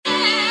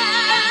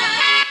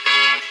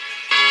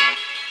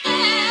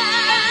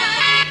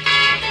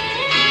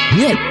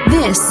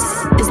This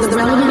is the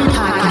Relevant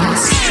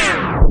Podcast.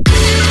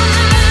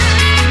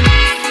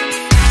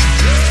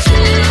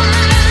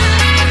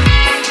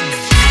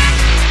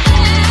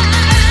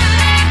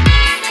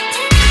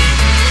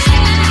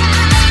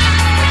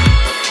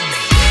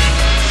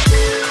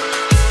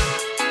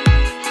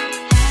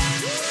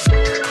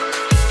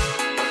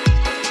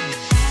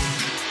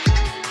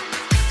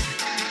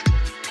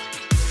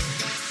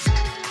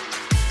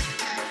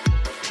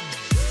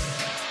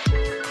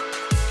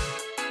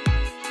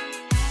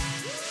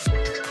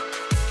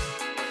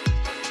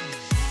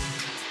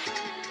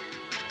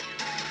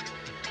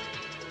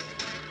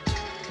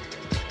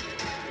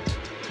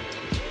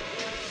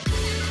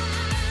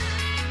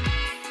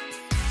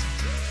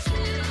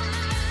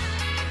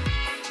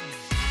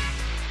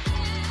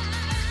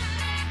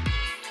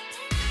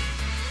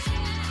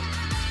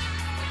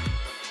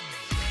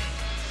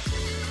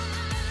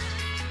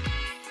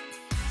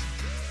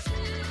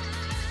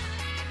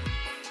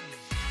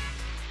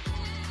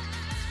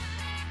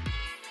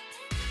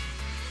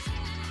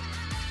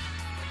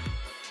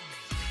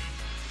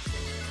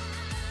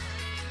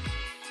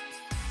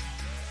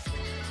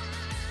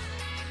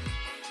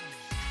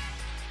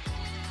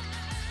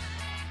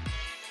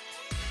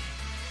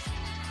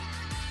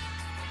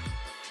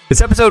 It's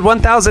episode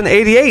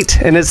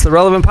 1088, and it's the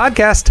Relevant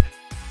Podcast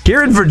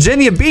here in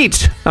Virginia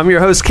Beach. I'm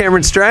your host,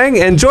 Cameron Strang,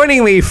 and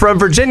joining me from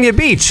Virginia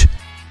Beach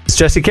is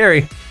Jesse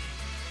Carey.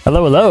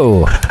 Hello,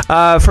 hello.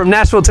 From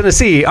Nashville,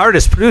 Tennessee,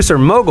 artist, producer,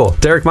 mogul,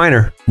 Derek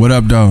Miner. What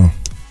up, dog?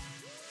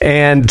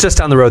 And just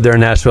down the road there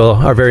in Nashville,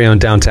 our very own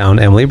downtown,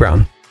 Emily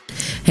Brown.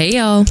 Hey,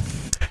 y'all.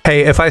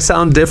 Hey, if I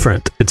sound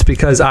different, it's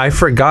because I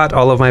forgot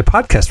all of my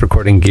podcast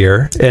recording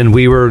gear, and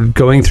we were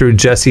going through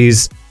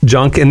Jesse's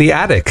junk in the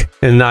attic,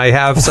 and I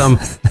have some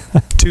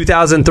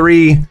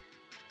 2003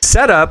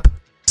 setup,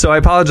 so I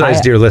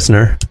apologize, dear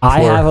listener.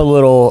 I have a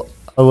little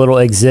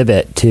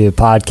exhibit to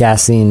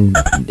podcasting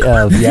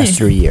of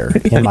yesteryear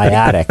in my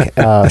attic,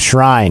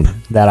 shrine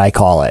that I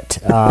call it.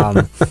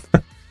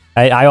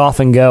 I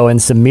often go in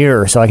some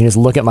mirror so I can just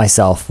look at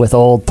myself with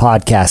old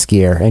podcast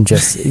gear and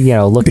just,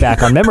 look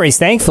back on memories.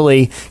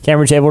 Thankfully,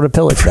 Cameron's able to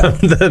pillage them.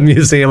 The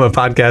Museum of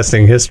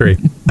Podcasting History.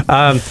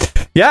 I'm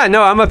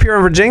up here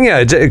in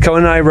Virginia.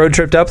 Cohen and I road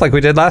tripped up like we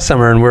did last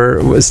summer, and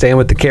we're staying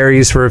with the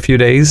Careys for a few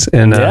days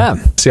and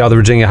see all the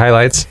Virginia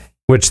highlights,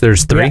 which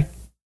there's 3. Yeah.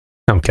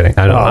 I'm kidding.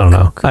 I don't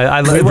know.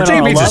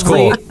 Virginia Beach is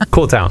cool.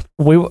 Cool town.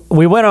 We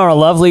went on a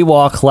lovely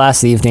walk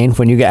last evening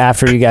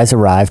after you guys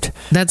arrived.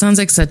 That sounds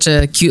like such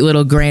a cute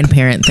little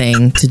grandparent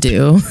thing to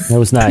do. It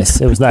was nice.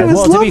 Well,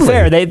 lovely. To be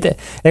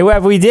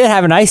fair, we did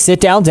have a nice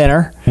sit down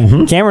dinner.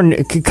 Mm-hmm.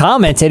 Cameron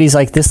commented, he's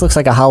like, "This looks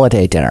like a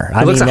holiday dinner."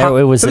 It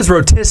was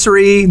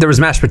rotisserie. There was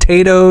mashed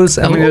potatoes.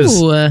 I mean, I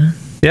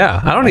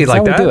don't eat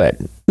like that. We do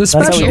it. You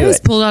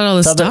guys pulled out all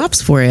the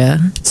stops for you.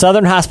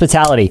 Southern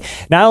hospitality.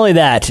 Not only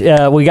that,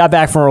 we got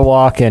back from a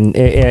walk and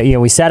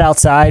we sat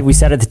outside. We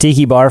sat at the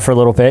Tiki Bar for a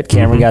little bit.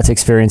 Cameron got to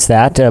experience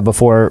that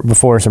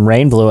before some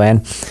rain blew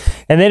in,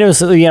 and then it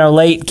was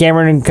late.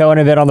 Cameron and Cohen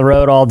have been on the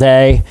road all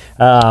day,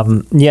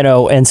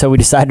 and so we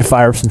decided to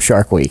fire up some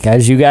Shark Week.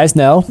 As you guys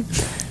know,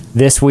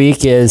 this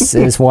week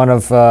is one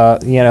of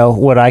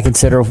what I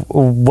consider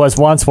was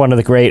once one of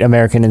the great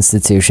American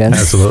institutions.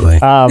 Absolutely,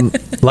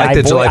 like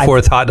the July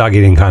 4th hot dog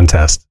eating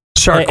contest.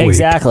 Shark Week,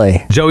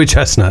 exactly. Joey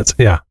Chestnuts,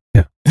 yeah.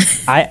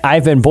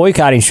 I've been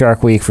boycotting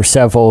Shark Week for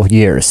several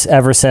years,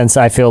 ever since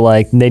I feel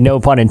like they,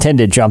 no pun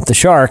intended, jumped the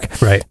shark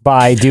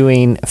by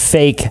doing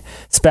fake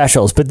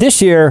specials. But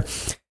this year,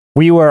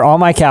 we were on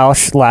my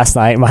couch last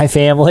night, my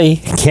family,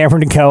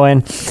 Cameron and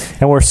Cohen,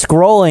 and we're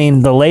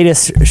scrolling the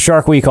latest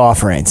Shark Week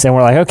offerings. And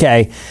we're like,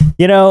 okay,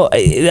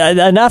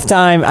 enough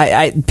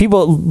time.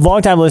 People,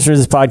 longtime listeners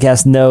of this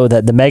podcast know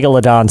that the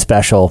Megalodon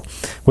special,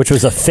 which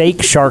was a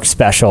fake shark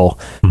special,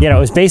 it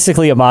was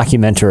basically a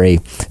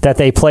mockumentary that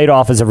they played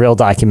off as a real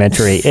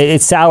documentary.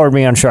 It soured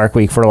me on Shark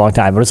Week for a long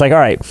time. But it's like, all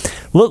right,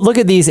 look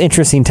at these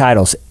interesting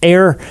titles.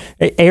 Air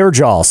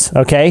Jaws,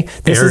 okay?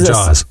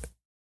 Jaws.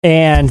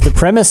 And the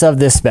premise of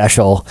this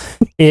special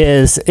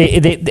is,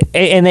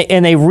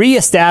 they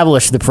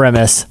reestablish the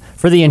premise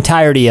for the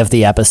entirety of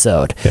the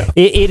episode. Yeah.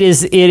 It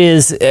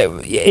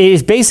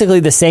is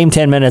basically the same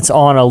 10 minutes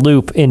on a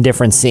loop in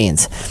different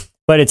scenes.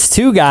 But it's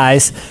 2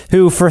 guys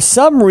who, for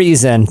some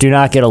reason, do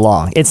not get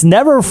along. It's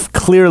never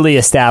clearly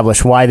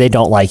established why they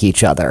don't like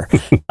each other.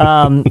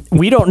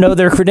 We don't know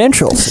their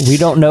credentials. We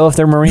don't know if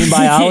they're marine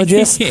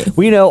biologists.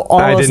 We know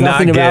almost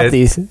nothing about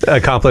these.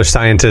 Accomplished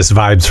scientist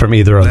vibes from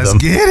either of them. Let's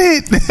get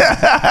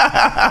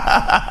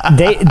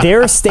it.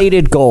 Their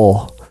stated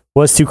goal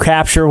was to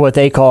capture what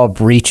they call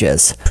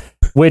breaches,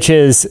 which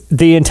is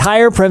the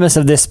entire premise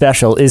of this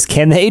special is,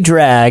 can they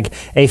drag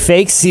a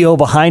fake seal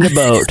behind a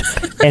boat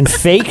and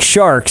fake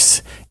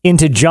sharks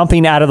into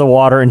jumping out of the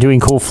water and doing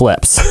cool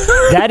flips?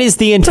 That is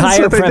the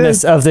entire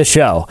premise of the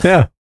show.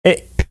 Yeah.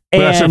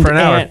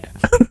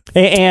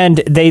 And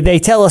they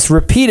tell us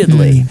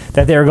repeatedly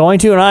that they're going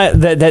to,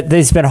 and that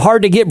it's been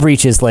hard to get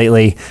breaches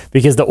lately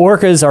because the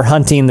orcas are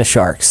hunting the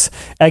sharks.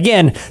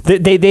 Again,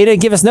 they didn't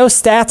give us no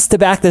stats to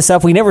back this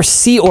up. We never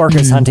see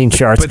orcas hunting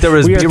sharks. But there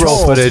was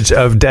B-roll footage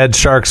of dead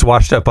sharks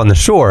washed up on the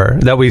shore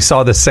that we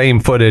saw the same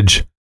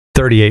footage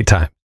 38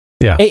 times.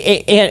 Yeah.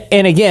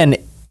 And again,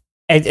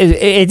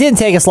 it didn't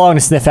take us long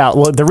to sniff out.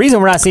 Well, the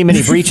reason we're not seeing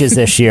many breaches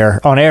this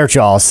year on air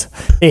jaws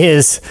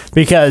is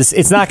because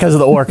it's not because of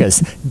the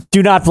orcas.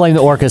 Do not blame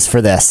the orcas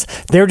for this.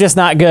 They're just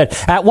not good.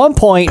 At one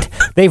point,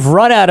 they've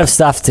run out of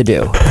stuff to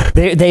do.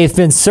 They've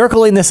been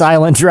circling this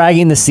island,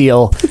 dragging the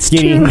seal,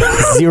 getting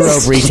zero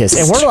breaches.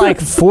 And we're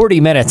like 40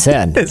 minutes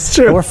in. It's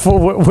true.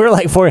 We're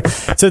like 40.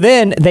 So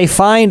then they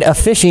find a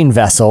fishing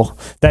vessel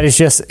that is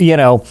just,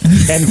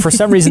 and for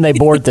some reason they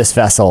board this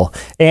vessel.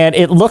 And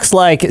it looks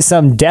like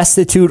some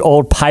destitute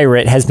old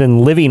pirate has been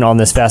living on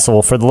this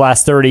vessel for the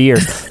last 30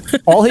 years.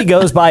 All he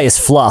goes by is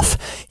Fluff.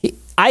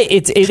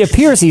 It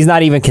appears he's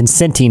not even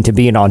consenting to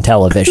being on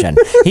television.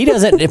 He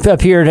doesn't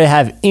appear to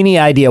have any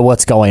idea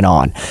what's going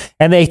on.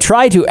 And they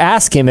try to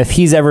ask him if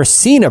he's ever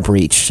seen a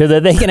breach so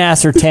that they can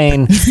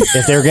ascertain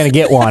if they're going to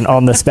get one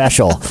on the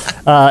special.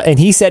 And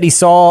he said he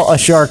saw a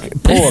shark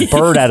pull a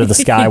bird out of the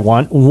sky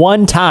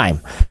one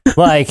time.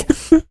 But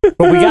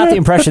we got the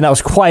impression that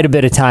was quite a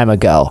bit of time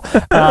ago.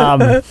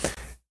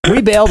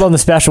 We bailed on the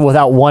special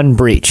without one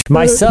breach.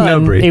 My son,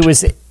 no breach.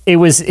 It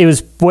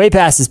was way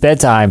past his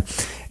bedtime,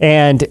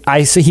 and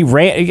he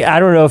ran. I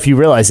don't know if you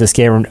realize this,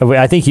 Cameron.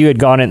 I think you had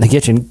gone in the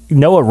kitchen.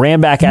 Noah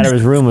ran back out of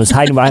his room, was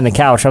hiding behind the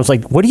couch. I was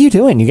like, "What are you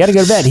doing? You got to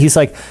go to bed." He's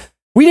like,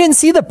 "We didn't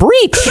see the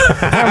breach."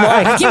 I'm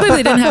like, I can't believe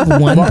they didn't have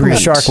one Welcome breach.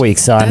 to Shark Week,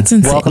 son. That's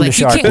insane. Welcome to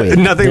Shark Week.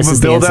 Nothing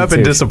but build up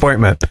and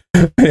disappointment.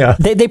 Yeah.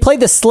 They played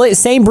the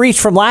same breach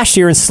from last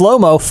year in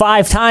slow-mo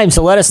 5 times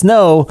to let us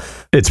know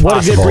it's what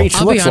possible. a good breach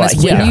I'll looks be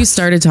honest, like. when you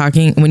started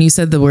talking, when you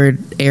said the word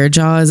air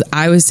jaws,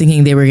 I was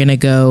thinking they were going to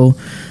go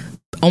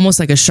almost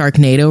like a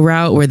Sharknado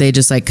route where they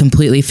just like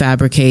completely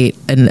fabricate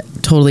a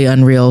totally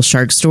unreal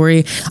shark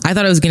story. I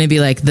thought it was going to be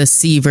like the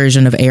sea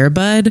version of Air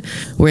Bud,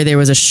 where there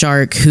was a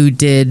shark who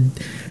did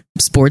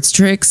sports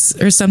tricks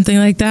or something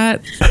like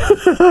that.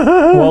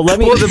 Well,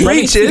 the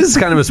breach is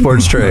kind of a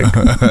sports trick.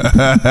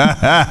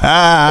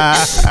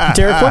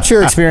 Derek, what's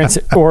your experience,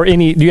 do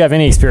you have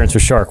any experience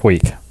with Shark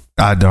Week?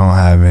 I don't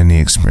have any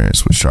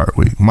experience with Shark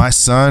Week. My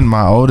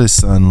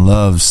oldest son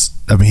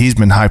he's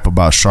been hype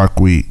about Shark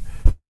Week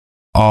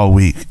all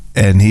week,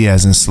 and he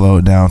hasn't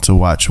slowed down to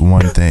watch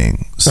one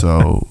thing.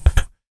 So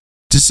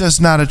it's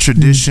just not a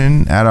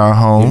tradition at our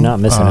home. You're not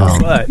missing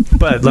out.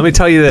 But let me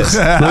tell you this.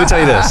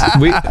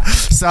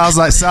 Sounds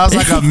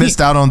like I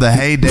missed out on the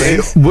heyday.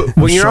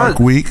 When you're Shark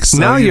on Week, so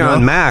now you're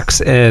on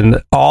Max,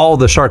 and all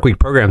the Shark Week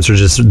programs are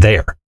just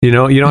there. You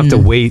don't have to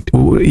wait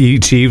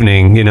each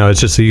evening.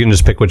 It's just so you can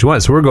just pick what you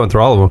want. So we're going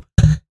through all of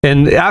them.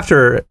 And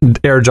after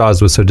Air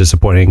Jaws was so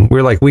disappointing,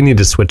 we're like, we need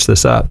to switch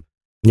this up.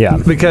 Yeah,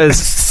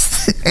 because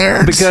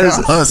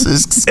Jaws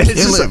is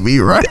killing me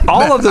right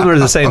all now. Of them are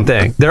the same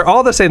thing. They're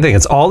all the same thing.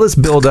 It's all this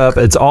build up.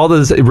 It's all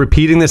this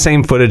repeating the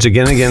same footage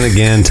again and again and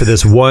again to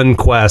this one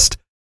quest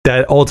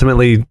that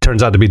ultimately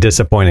turns out to be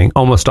disappointing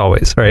almost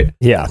always, right?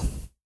 Yeah.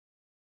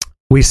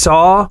 We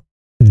saw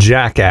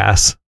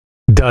Jackass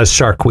does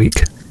Shark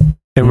Week.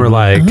 And we're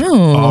like,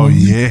 oh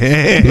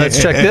yeah,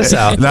 let's check this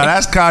out. Now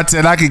that's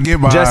content I could get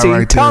behind. Jesse,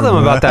 right tell there,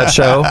 them about that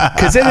show,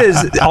 because it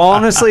is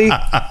honestly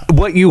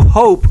what you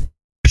hope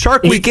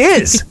Shark Week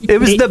is. It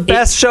was the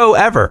best show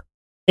ever.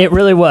 It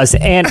really was.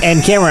 And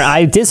Cameron,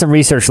 I did some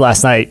research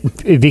last night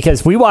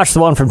because we watched the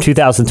one from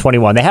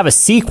 2021. They have a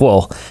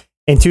sequel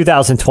in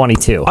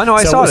 2022. I know,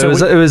 I saw it.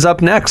 It was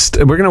up next.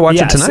 We're going to watch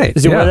it tonight.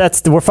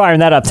 We're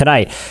firing that up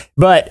tonight.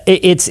 But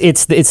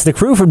it's the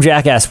crew from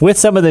Jackass with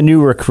some of the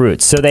new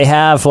recruits. So they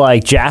have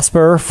like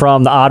Jasper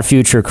from the Odd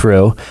Future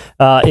crew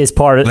is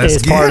part of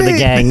the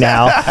gang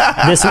now.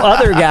 This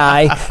other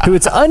guy who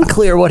it's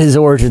unclear what his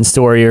origin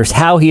story is,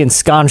 how he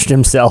ensconced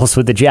himself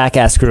with the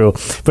Jackass crew,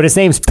 but his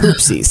name's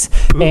Poopsies.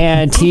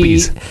 And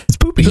It's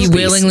Poopies. He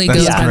willingly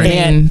goes by the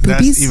and name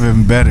Poopies. That's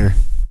even better.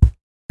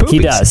 He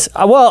does.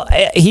 Well,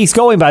 he's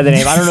going by the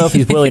name. I don't know if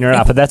he's willing or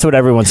not, but that's what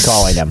everyone's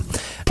calling him.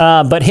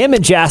 But him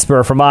and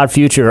Jasper from Odd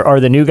Future are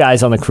the new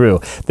guys on the crew.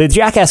 The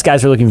Jackass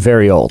guys are looking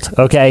very old.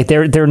 Okay,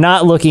 they're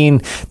not looking.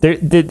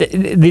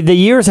 The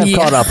years have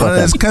caught up with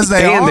them. Because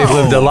they've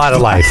lived a lot of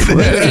life.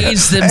 They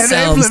aged themselves. And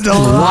they've lived a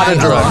lot of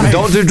drugs.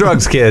 Don't do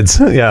drugs, kids.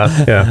 Yeah.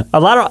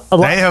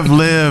 They have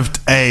lived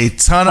a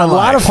ton of a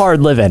lot of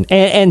hard living,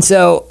 and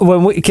so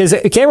because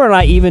Cameron and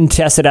I even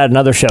tested out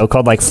another show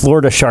called like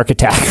Florida Shark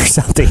Attack or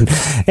something,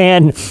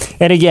 and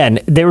again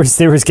there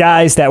was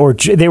guys that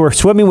were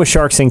swimming with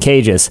sharks in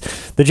cages.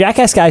 The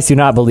Jackass guys do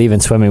not believe in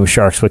swimming with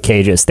sharks with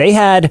cages. They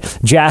had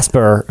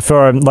Jasper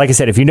from, like I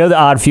said, if you know the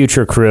Odd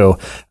Future crew,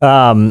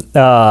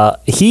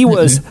 he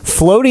was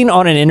floating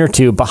on an inner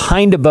tube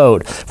behind a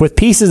boat with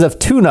pieces of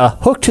tuna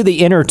hooked to the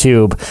inner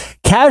tube,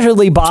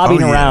 casually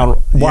bobbing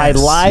around while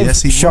live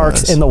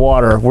sharks in the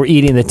water were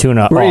eating the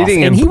tuna off.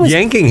 Eating him, and he was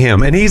yanking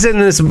him, and he's in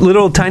this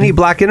little tiny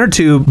black inner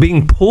tube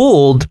being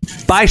pulled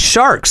by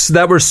sharks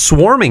that were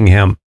swarming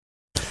him.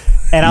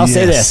 And I'll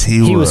say this: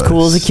 he was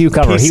cool as a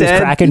cucumber. He was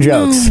cracking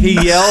jokes. He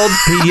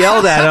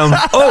yelled at him.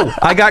 Oh,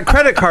 I got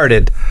credit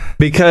carded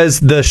because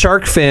the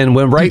shark fin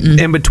went right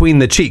in between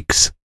the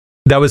cheeks.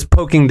 That was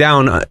poking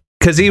down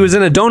because he was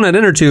in a donut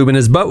inner tube and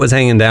his butt was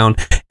hanging down,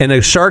 and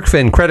a shark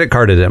fin credit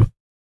carded him.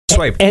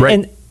 Swiped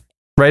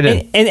right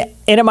in. And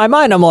in my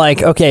mind, I'm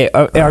like, okay,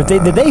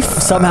 did they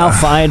somehow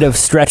find a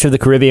stretch of the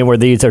Caribbean where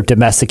these are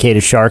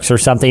domesticated sharks or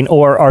something?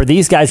 Or are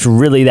these guys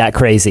really that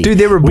crazy? Dude,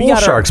 they were bull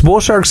sharks. Bull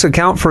sharks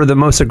account for the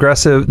most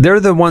aggressive. They're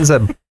the ones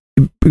that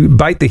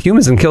bite the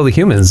humans and kill the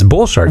humans.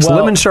 Bull sharks.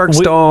 Lemon sharks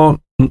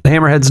don't.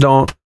 Hammerheads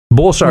don't.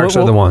 Bull sharks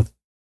are the ones.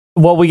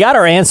 Well, we got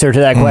our answer to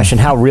that question,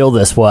 how real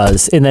this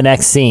was, in the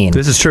next scene.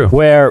 This is true.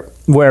 Where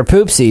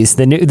Poopsies,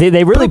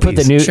 they really put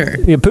the new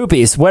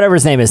Poopies, whatever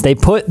his name is,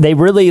 they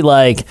really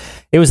like,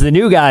 it was the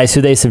new guys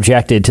who they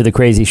subjected to the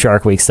crazy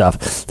Shark Week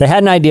stuff. They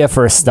had an idea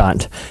for a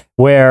stunt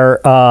where,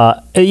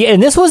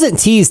 and this wasn't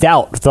teased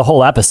out the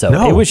whole episode.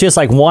 No. It was just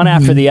like one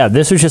after the other.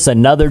 This was just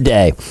another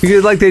day.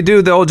 Like they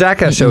do the old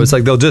Jackass show. It's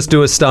like they'll just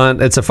do a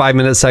stunt. It's a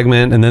 5-minute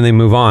segment and then they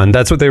move on.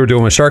 That's what they were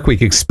doing with Shark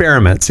Week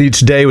experiments. Each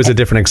day was a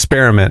different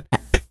experiment.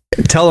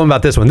 Tell them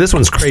about this one. This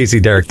one's crazy,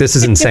 Derek. This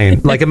is insane.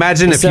 Like,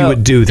 imagine if you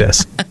would do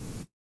this.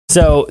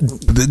 So,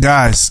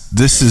 guys,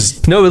 this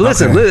is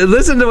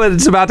listen to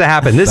what's about to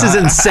happen. This is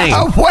insane.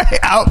 I'm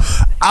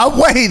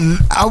waiting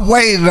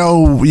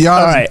on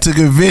y'all to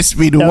convince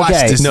me to watch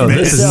this. No,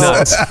 this is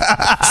nuts.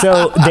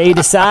 So they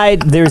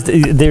decide there's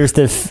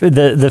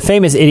the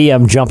famous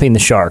idiom "jumping the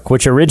shark,"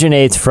 which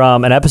originates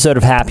from an episode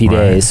of Happy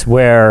Days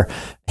where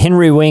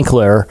Henry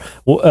Winkler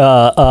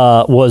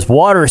was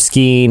water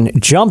skiing,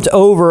 jumped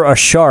over a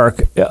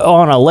shark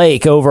on a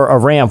lake over a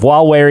ramp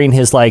while wearing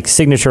his like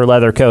signature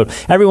leather coat.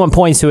 Everyone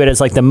points to it as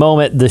like the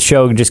moment the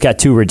show just got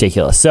too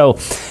ridiculous. So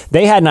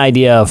they had an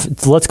idea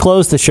of let's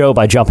close the show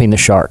by jumping the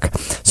shark.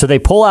 So they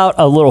pull out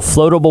a little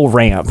floatable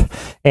ramp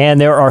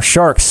and there are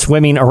sharks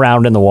swimming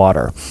around in the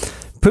water.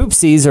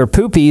 Poopsies or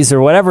Poopies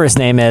or whatever his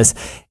name is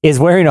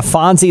wearing a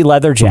Fonzie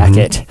leather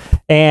jacket,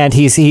 and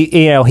he's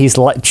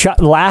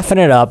laughing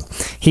it up.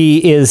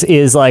 He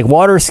is like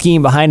water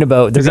skiing behind a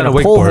boat. They're going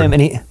to pull him,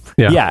 and a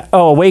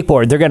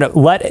wakeboard. They're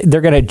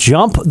going to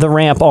jump the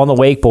ramp on the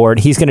wakeboard.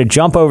 He's going to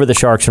jump over the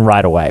sharks and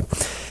ride away.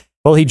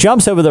 Well, he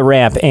jumps over the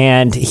ramp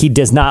and he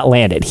does not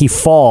land it. He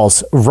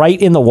falls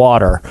right in the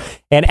water,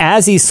 and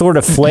as he's sort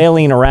of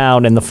flailing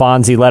around in the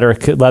Fonzie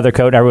leather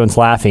coat, everyone's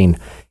laughing.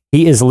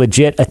 He is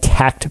legit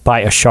attacked by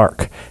a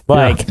shark.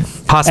 Like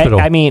hospital.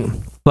 I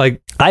mean, like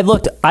I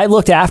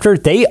looked after,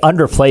 they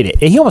underplayed it.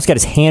 He almost got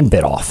his hand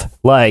bit off.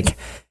 Like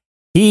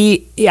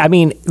the guy?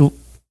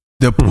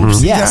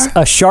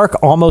 A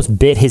shark almost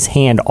bit his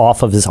hand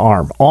off of his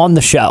arm on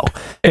the show.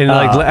 And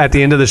at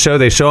the end of the show,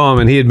 they show him,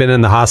 and he had been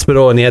in the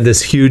hospital, and he had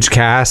this huge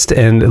cast,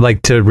 and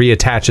like to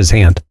reattach his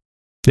hand.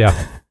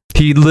 Yeah.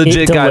 He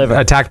legit got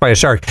attacked by a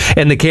shark,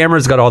 and the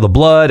camera's got all the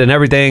blood and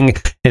everything,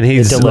 and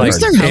he's like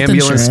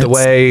ambulanced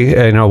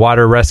away,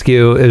 water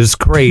rescue. It was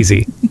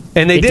crazy,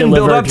 and they didn't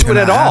build up to it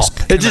at all.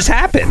 It just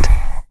happened.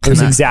 It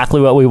was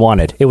exactly what we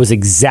wanted. It was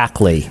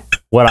exactly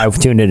what I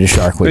tuned into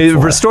Shark Week. It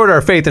restored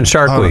our faith in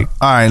Shark Week.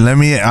 All right,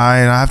 I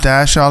have to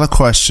ask y'all a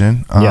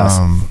question. Yes,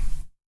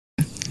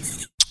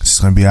 this is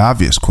going to be an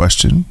obvious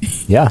question.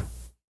 Yeah.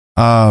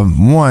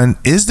 One,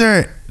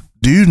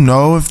 do you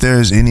know if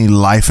there's any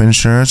life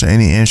insurance or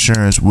any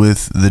insurance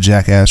with the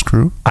Jackass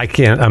crew? I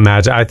can't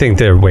imagine. I think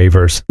they're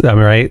waivers. Am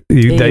I right?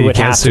 You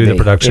can't sue the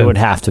production. It would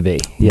have to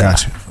be. Yeah.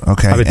 Gotcha.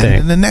 Okay.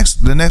 And the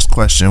next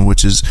question,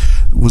 which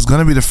was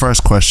going to be the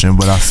first question,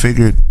 but I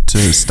figured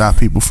to stop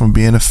people from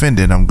being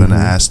offended, I'm going to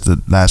ask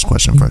the last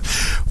question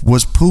first.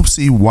 Was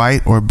Poopsie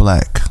white or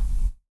black?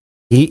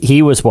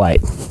 He was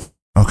white.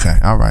 Okay,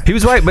 all right. He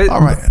was white, but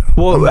all right.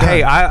 Well,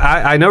 hey,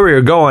 I know where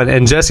you're going,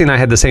 and Jesse and I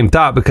had the same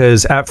thought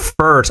because at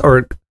first,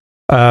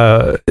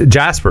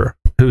 Jasper,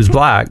 who's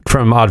black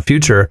from Odd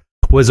Future,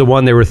 was the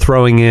one they were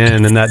throwing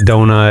in that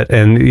donut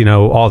and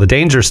all the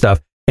danger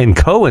stuff. And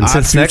Cohen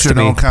sits next to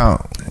me. Don't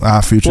count.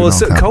 Odd Future don't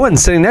count.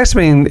 Cohen's sitting next to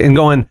me and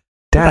going,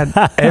 Dad,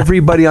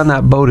 everybody on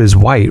that boat is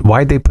white.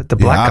 Why'd they put the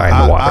black guy in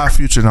the water? Our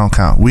future don't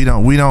count. We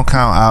don't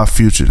count our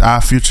future.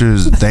 Our future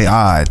is they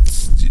odd.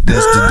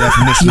 That's the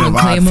definition of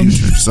our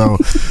future. So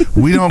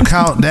we don't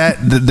count that.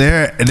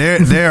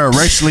 They're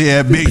racially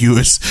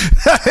ambiguous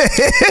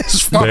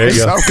as far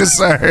as I'm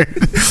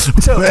concerned.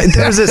 So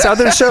there's this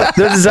other show.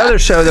 There's this other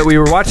show that we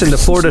were watching, the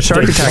Florida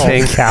Shark Attack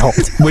thing,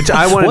 which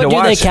I wanted to watch.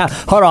 What do they count?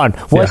 Hold on.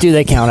 What do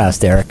they count as,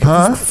 Derek?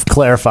 Huh?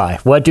 Clarify.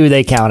 What do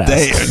they count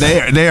as?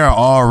 They are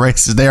all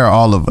racist. They are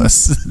all of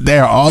us. They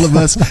are all of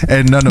us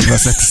and none of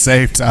us at the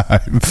same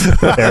time.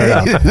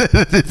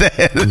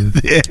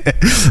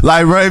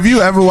 Like, bro, if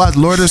you ever watch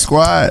Lord of the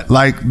Squad,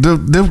 like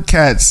them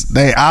cats,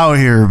 they out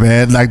here,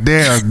 man. Like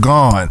they are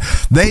gone.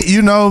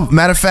 They,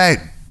 matter of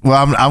fact.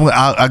 Well,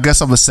 I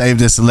guess I'm gonna save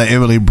this and let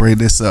Emily bring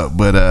this up,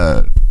 but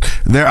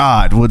they're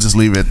odd. We'll just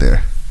leave it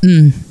there.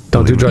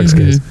 Don't do drugs,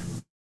 kids.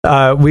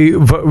 We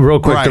real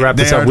quick to wrap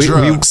this up. We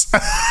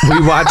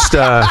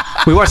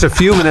watched a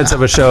few minutes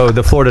of a show,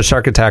 the Florida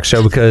Shark Attack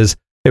show, because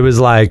it was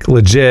like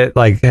legit.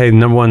 Like, hey,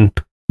 number one,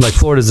 like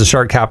Florida's the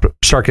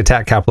shark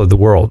attack capital of the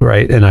world,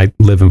 right? And I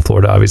live in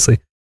Florida, obviously.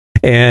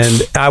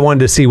 And I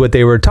wanted to see what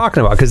they were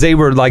talking about, because they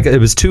were like, it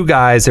was two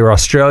guys, they were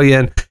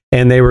Australian,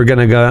 and they were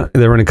gonna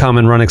come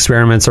and run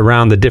experiments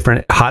around the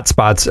different hot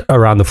spots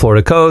around the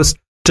Florida coast,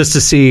 just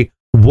to see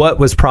what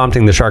was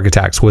prompting the shark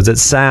attacks. Was it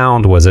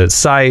sound? Was it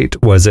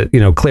sight? Was it,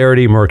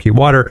 clarity, murky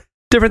water?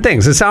 Different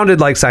things. It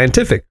sounded like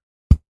scientific.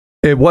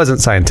 It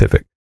wasn't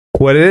scientific.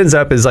 What it ends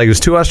up is like, it was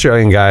two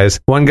Australian guys.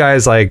 One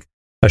guy's like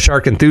a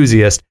shark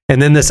enthusiast,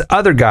 and then this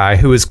other guy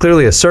who is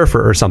clearly a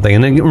surfer or something.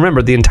 And then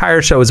remember, the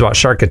entire show is about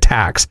shark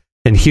attacks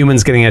and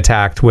humans getting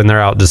attacked when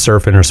they're out just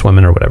surfing or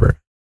swimming or whatever.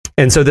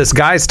 And so this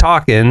guy's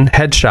talking,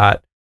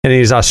 headshot, and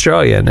he's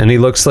Australian, and he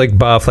looks like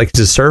buff, like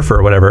he's a surfer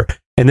or whatever.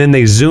 And then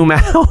they zoom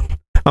out.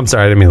 I'm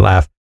sorry, I didn't mean to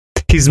laugh.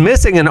 He's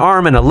missing an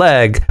arm and a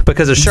leg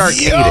because a shark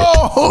ate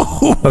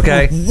it.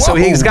 Okay? Whoa. So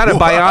he's got a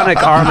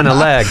bionic arm and a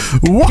leg.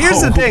 Whoa.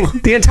 Here's the thing.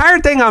 The entire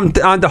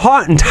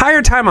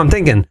time I'm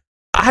thinking,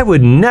 I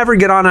would never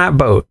get on that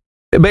boat.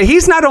 But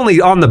he's not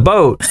only on the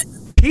boat,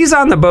 he's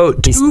on the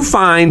boat to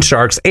find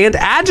sharks and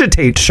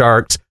agitate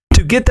sharks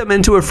to get them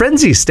into a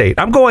frenzy state.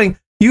 I'm going,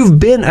 you've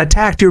been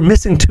attacked. You're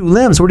missing two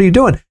limbs. What are you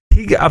doing?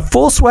 He got a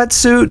full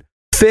sweatsuit,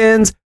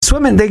 fins,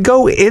 swimming. They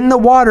go in the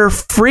water,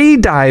 free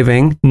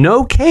diving,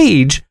 no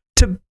cage,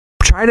 to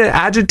try to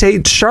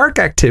agitate shark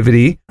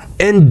activity,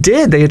 and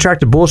did. They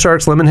attracted bull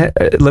sharks,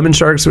 lemon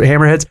sharks,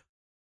 hammerheads,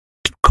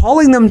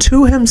 calling them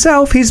to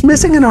himself. He's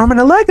missing an arm and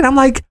a leg. And I'm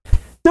like,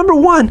 number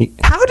one,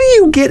 how do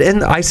you get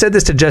in? I said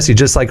this to Jesse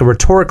just like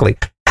rhetorically.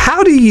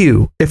 How do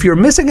you, if you're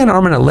missing an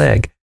arm and a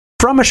leg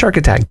from a shark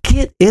attack,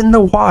 get in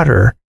the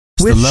water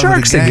with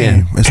sharks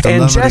again?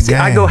 And Jesse,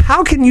 I go,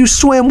 how can you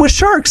swim with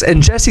sharks?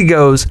 And Jesse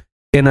goes,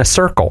 in a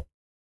circle.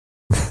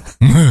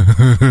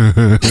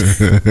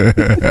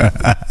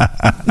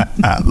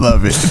 I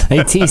love it.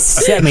 AT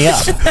set me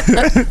up.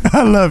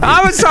 I love it.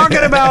 I was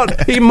talking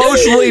about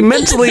emotionally,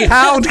 mentally,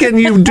 how can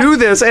you do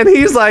this? And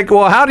he's like,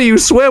 well, how do you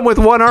swim with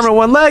one arm and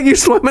one leg? You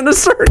swim in a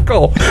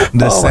circle.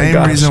 The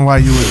same reason why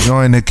you would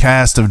join the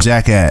cast of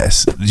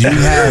Jackass. You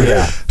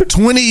have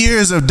 20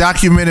 years of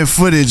documented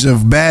footage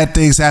of bad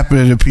things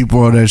happening to people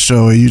on that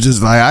show, and you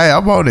just like,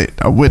 I'm on it.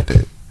 I'm with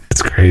it.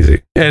 It's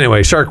crazy.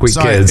 Anyway, Shark Week,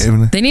 kids.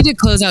 They need to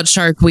close out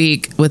Shark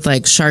Week with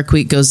like Shark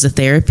Week Goes to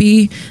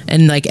Therapy,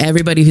 and like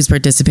everybody who's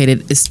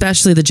participated,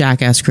 especially the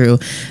Jackass crew,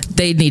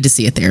 they need to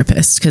see a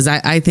therapist, because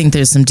I think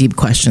there's some deep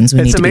questions.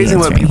 It's amazing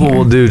what people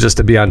will do just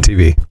to be on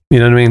TV. You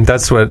know what I mean?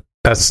 That's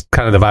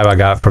kind of the vibe I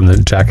got from the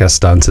Jackass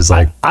stunts. Is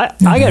like, I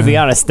gotta be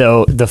honest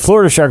though, the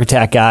Florida Shark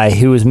Attack guy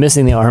who was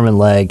missing the arm and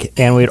leg,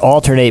 and we'd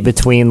alternate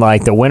between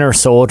like the Winter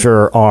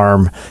Soldier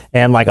arm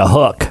and like a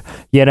hook.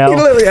 He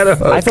literally had a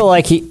hook.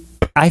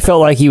 I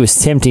felt like he was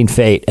tempting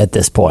fate at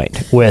this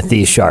point with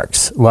these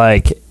sharks.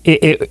 Like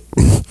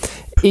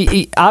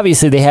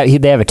obviously they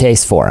have a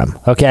taste for him.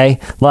 Okay,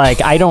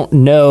 like I don't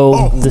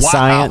know the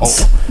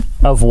science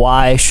of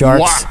why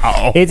sharks.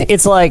 Wow.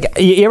 It's like,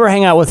 you ever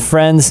hang out with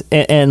friends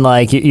and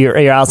like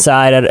you're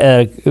outside at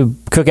a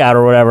cookout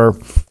or whatever,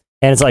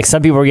 and it's like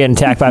some people are getting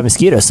attacked by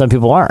mosquitoes, some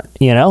people aren't.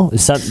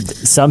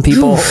 Some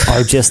people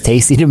are just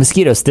tasty to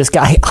mosquitoes. This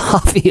guy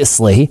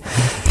obviously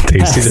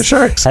tasty to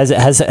sharks has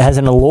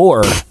an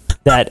allure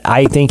that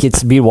I think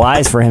it's be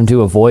wise for him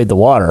to avoid the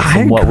water.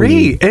 I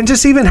agree. And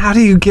just even how do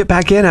you get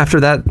back in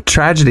after that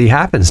tragedy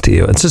happens to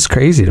you? It's just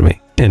crazy to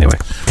me. Anyway.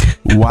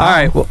 Wow. All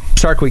right. Well,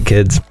 Shark Week,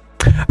 kids.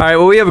 All right.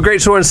 Well, we have a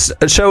great show in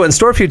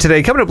store for you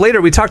today. Coming up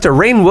later, we talked to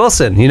Rainn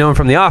Wilson. You know him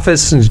from The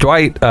Office. He's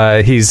Dwight.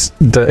 He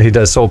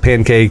does Soul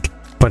Pancake, a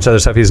bunch of other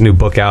stuff. He has a new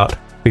book out.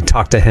 We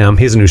talked to him.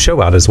 He has a new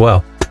show out as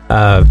well.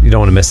 You don't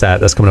want to miss that.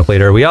 That's coming up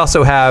later. We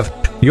also have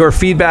your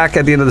feedback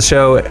at the end of the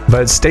show,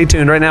 but stay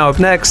tuned. Right now, up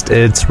next,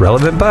 it's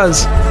Relevant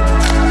Buzz. We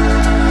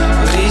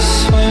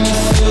swim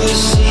through the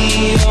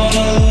sea on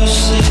a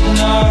lucid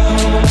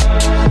night.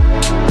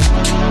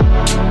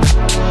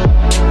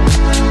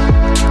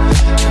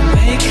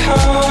 Make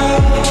our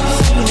way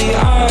through the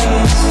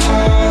island's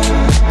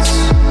heights.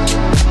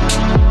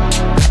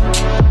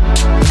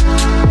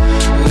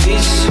 We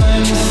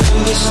swim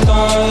through the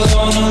stars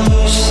on a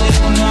lucid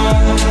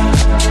night.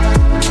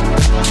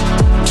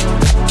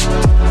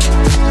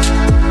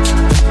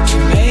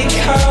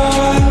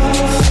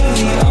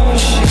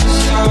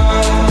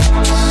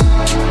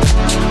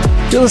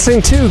 You're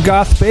listening to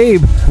Goth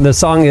Babe. The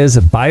song is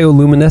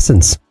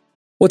Bioluminescence.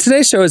 Well,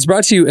 today's show is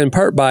brought to you in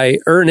part by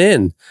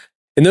Rainn.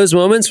 In those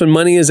moments when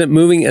money isn't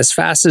moving as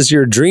fast as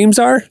your dreams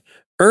are,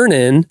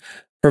 Rainn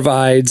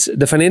provides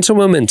the financial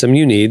momentum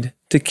you need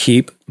to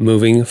keep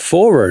moving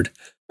forward.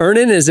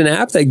 Rainn is an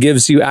app that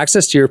gives you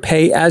access to your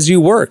pay as you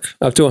work,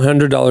 up to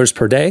 $100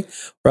 per day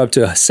or up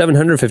to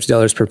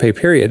 $750 per pay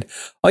period.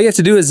 All you have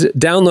to do is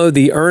download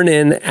the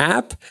Rainn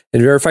app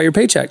and verify your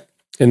paycheck,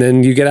 and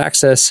then you get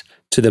access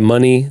to the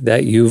money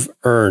that you've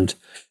earned.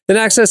 Then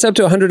access up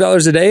to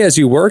 $100 a day as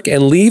you work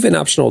and leave an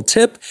optional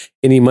tip.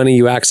 Any money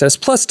you access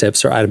plus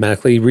tips are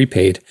automatically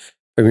repaid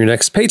from your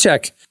next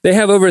paycheck. They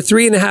have over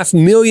 3.5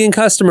 million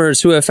customers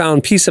who have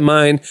found peace of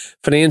mind,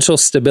 financial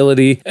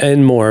stability,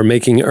 and more,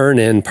 making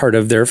EarnIn part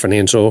of their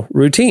financial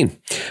routine.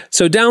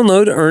 So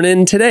download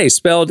EarnIn today,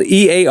 spelled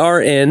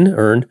EARN,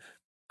 Earn,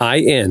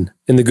 IN,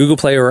 in the Google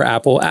Play or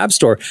Apple App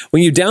Store.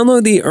 When you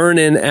download the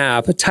EarnIn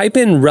app, type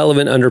in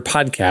Relevant under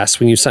podcast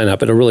when you sign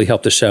up. It'll really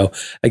help the show.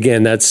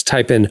 Again, that's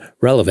type in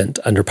Relevant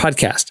under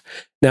podcast.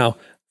 Now,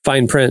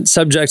 fine print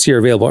subject to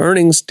your available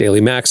earnings, daily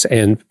max,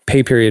 and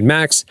pay period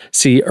max.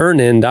 See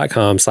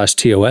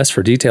earnin.com/TOS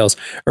for details.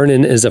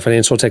 EarnIn is a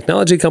financial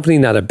technology company,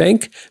 not a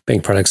bank.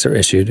 Bank products are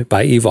issued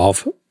by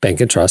Evolve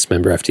Bank and Trust,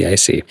 member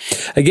FDIC.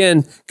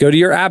 Again, go to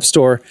your app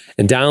store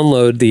and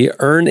download the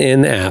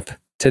EarnIn app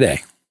today.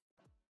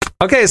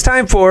 Okay, it's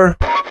time for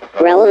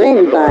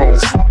Relevant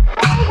Buzz.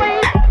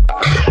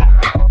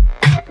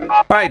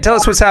 All right, tell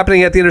us what's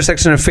happening at the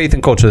intersection of faith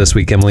and culture this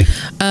week, Emily.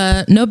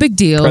 No big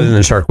deal. Other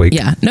than Shark Week.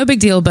 Yeah, no big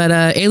deal, but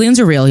aliens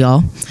are real,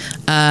 y'all.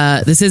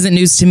 This isn't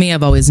news to me.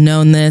 I've always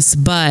known this,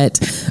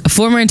 but a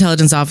former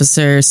intelligence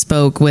officer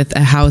spoke with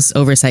a House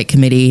Oversight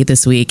Committee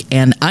this week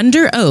and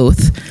under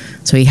oath,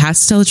 so he has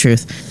to tell the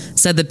truth,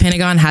 said the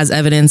Pentagon has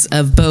evidence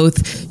of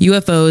both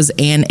UFOs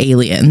and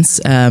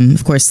aliens.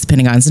 Of course, the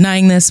Pentagon's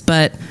denying this,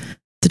 but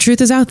the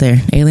truth is out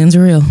there. Aliens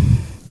are real.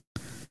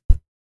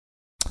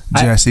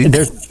 Jesse,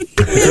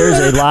 there's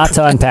a lot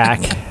to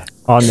unpack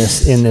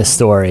in this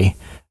story,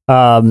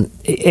 Cameron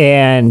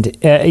and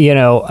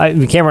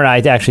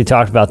I actually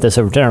talked about this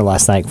over dinner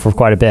last night for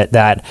quite a bit.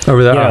 That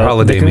over our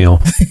holiday meal.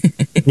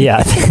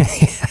 Yeah,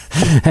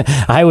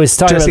 I was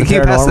talking Jesse, about the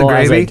paranormal. The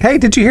gravy? Like, hey,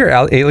 did you hear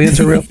aliens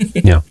are real?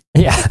 Yeah.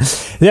 Yeah,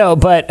 no,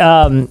 but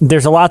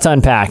there's a lot to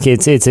unpack.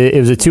 It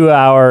was a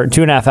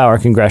 2.5 hour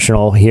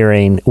congressional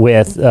hearing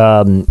with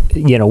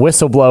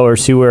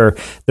whistleblowers who were,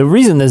 the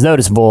reason this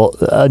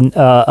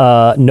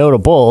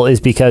notable is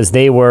because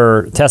they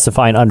were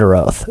testifying under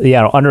oath,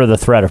 under the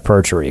threat of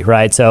perjury,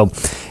 right? So,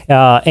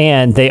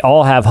 and they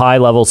all have high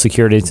level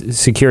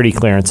security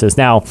clearances.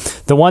 Now,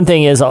 the one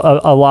thing is a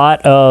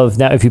lot of,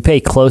 now if you pay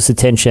close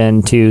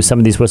attention to some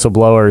of these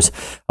whistleblowers,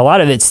 a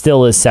lot of it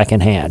still is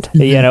secondhand,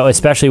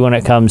 especially when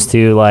it comes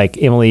to, like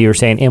Emily, you were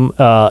saying,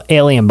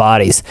 alien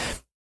bodies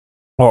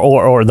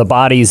or the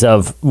bodies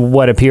of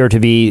what appear to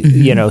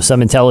be,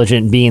 some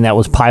intelligent being that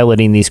was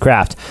piloting these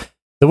craft.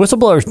 The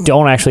whistleblowers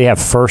don't actually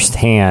have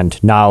firsthand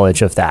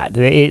knowledge of that.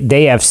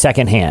 They have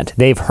secondhand.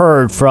 They've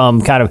heard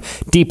from kind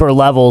of deeper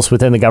levels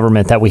within the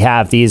government that we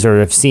have these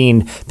or have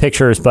seen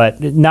pictures, but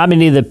not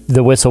many of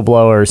the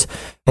whistleblowers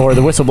or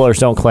the whistleblowers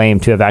don't claim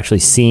to have actually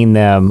seen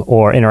them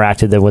or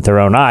interacted them with their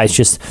own eyes.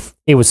 Just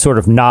it was sort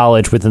of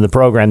knowledge within the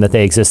program that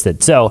they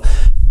existed. So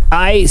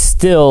I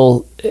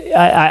think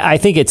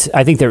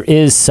there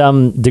is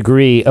some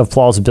degree of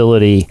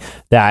plausibility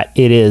that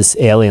it is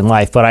alien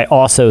life, but I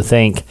also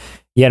think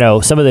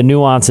some of the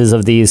nuances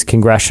of these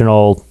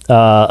congressional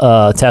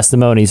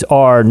testimonies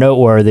are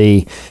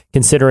noteworthy,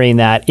 considering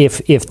that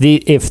if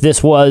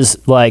this was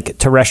like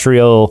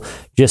terrestrial,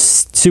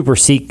 just super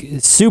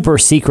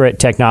secret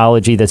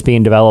technology that's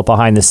being developed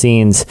behind the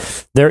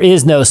scenes, there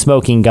is no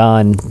smoking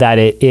gun that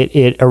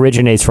it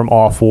originates from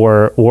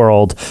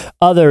off-world,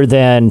 other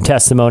than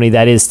testimony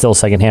that is still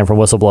secondhand from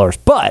whistleblowers.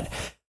 But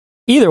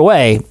either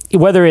way,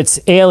 whether it's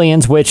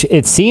aliens, which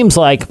it seems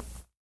like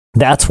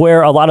that's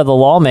where a lot of the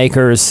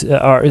lawmakers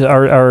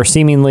are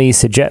seemingly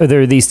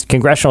these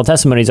congressional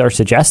testimonies are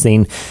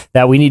suggesting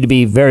that we need to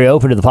be very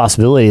open to the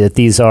possibility that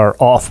these are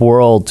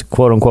off-world,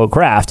 quote unquote,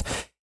 craft.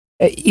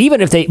 Even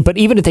if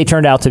they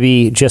turned out to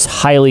be just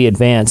highly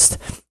advanced,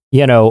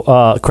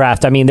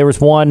 craft. I mean, there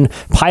was one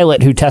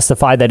pilot who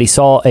testified that he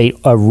saw a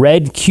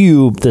red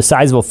cube the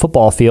size of a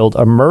football field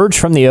emerge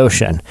from the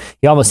ocean.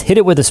 He almost hit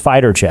it with his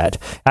fighter jet,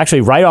 actually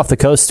right off the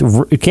coast,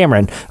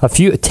 Cameron,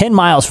 10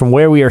 miles from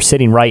where we are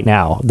sitting right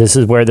now. This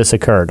is where this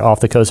occurred, off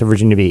the coast of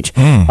Virginia Beach.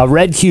 A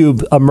red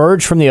cube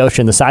emerged from the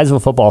ocean the size of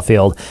a football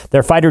field.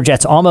 Their fighter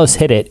jets almost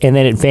hit it, and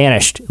then it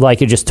vanished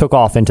like it just took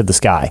off into the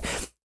sky.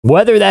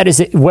 Whether that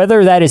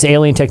is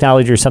alien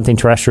technology or something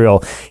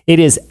terrestrial, it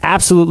is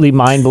absolutely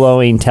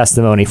mind-blowing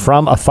testimony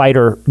from a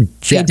fighter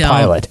jet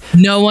pilot.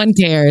 No one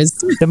cares.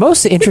 The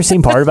most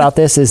interesting part about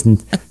this is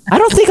I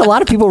don't think a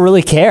lot of people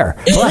really care.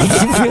 Like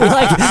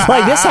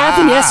this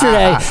happened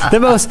yesterday. The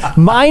most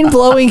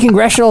mind-blowing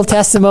congressional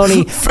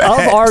testimony of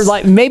our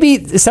life,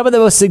 maybe some of the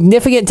most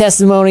significant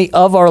testimony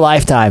of our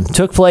lifetime,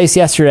 took place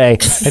yesterday,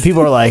 and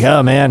people are like,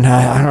 "Oh man,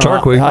 I don't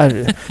Shark Week."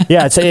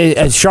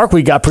 Shark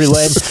Week got pretty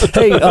lame.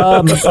 Hey,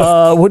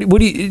 what do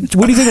you think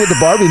about the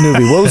Barbie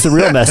movie? What was the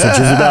real message?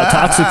 Is it about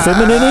toxic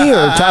femininity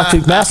or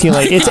toxic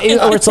masculinity?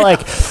 It's like,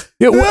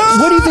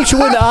 what do you think should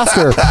win the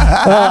Oscar?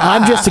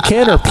 I'm Just a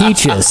Kid or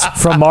Peaches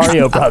from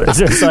Mario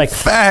Brothers? It's like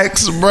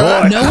facts,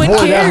 bro. No one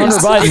cares. That Hunter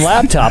Biden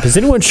laptop. Is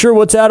anyone sure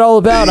what's that all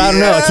about? I don't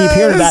know. I keep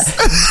hearing that.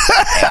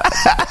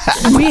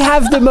 We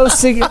have some of the most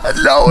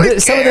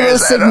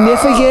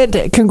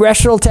significant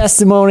congressional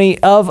testimony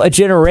of a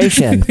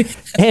generation.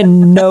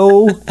 and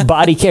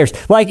nobody cares.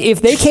 Like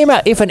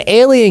if an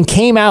alien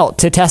came out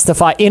to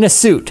testify in a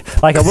suit,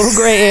 like a little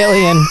gray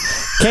alien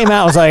came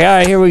out and was like, all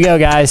right, here we go,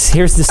 guys.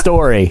 Here's the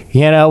story.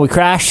 We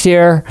crashed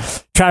here,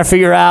 trying to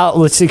figure out,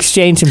 let's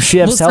exchange some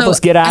ships, help us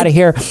get out of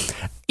here.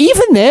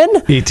 Even then,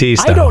 E.T.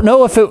 style.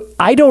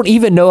 I don't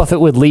even know if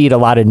it would lead a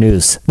lot of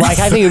news. Like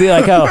I think it'd be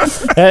like,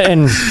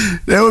 and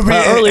there would be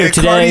earlier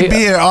today, Cardi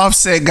B and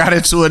Offset got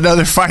into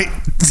another fight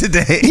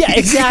today. Yeah,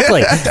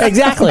 exactly.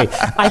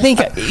 I think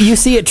you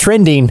see it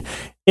trending.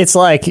 It's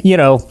like,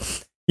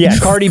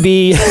 Cardi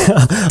B,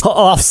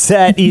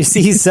 Offset. You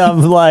see some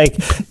Mitch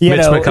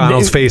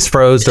McConnell's face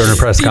froze during a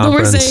press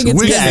conference. People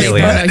were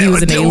saying he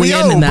was an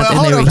alien, and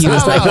he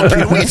was like,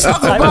 "Can we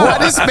talk about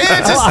this man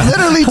just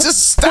literally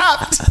just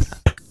stopped?"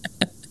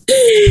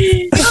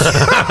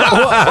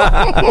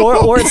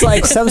 or it's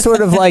like some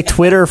sort of like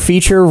Twitter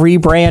feature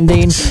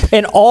rebranding,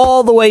 and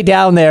all the way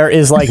down there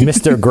is like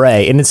Mr.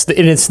 Gray, and it's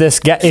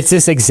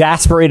this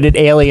exasperated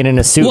alien in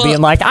a suit being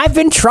like, "I've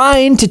been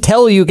trying to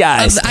tell you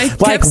guys,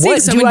 what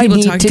do I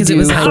need to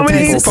do? How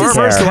many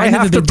farmers do I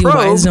have to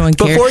probe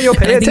before you'll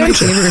pay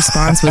attention?" My favorite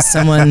response was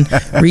someone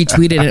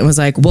retweeted it and it was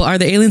like, "Well, are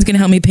the aliens going to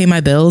help me pay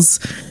my bills?"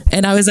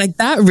 And I was like,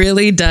 that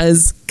really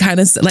does kind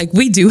of like,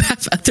 we do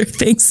have other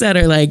things that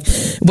are like,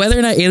 whether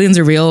or not aliens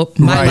are real,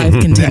 my life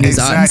continues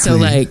on. So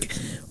like,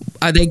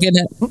 are they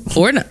gonna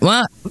or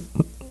not?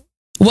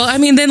 Well, I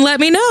mean, then let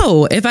me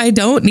know if I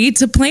don't need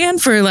to plan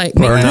for like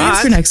make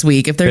plans for next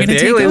week. If they're going to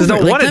take over,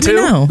 don't like, want let it me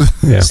to. know.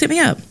 Yeah. Just hit me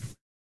up.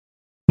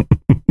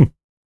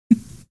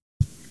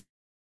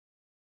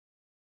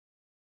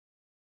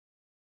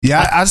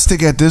 Yeah, I just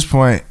think at this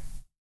point,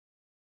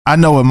 I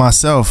know it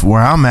myself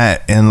where I'm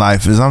at in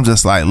life is I'm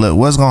just like, look,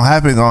 what's gonna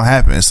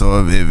happen.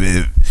 So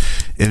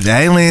if the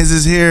aliens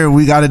is here,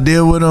 we got to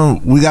deal with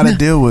them. We got to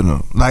deal with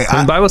them. Like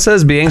the Bible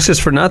says, be anxious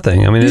for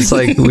nothing. I mean, it's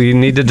like we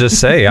need to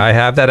just say, I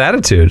have that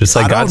attitude. It's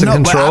like God's in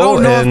control. But I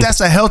don't know if that's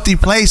a healthy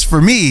place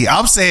for me.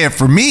 I'm saying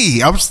for me,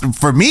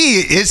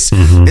 it's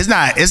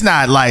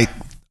not like,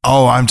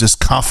 oh, I'm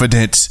just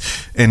confident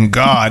in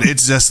God.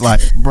 It's just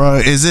like, bro,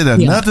 is it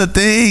another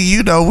thing?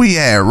 We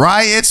had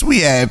riots,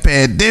 we had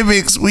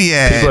pandemics, we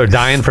had people are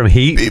dying from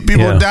heat.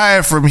 People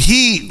dying from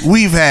heat.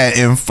 We've had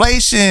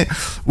inflation.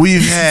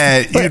 We've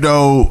had,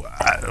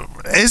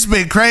 it's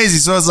been crazy.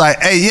 So it's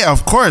like, hey, yeah,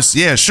 of course,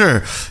 yeah,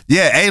 sure,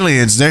 yeah,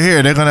 aliens, they're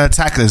here. They're gonna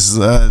attack us.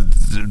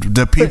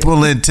 The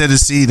people in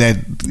Tennessee that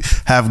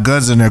have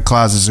guns in their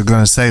closets are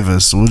gonna save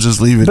us. We'll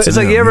just leave it. But to it's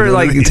them. like you ever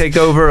like take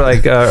over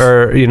like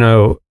a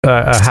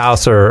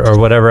house or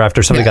whatever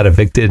after somebody got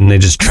evicted and they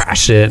just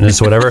trashed it and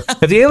it's whatever.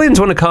 If the aliens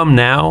want to come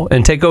now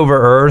and take over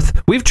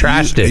Earth, we've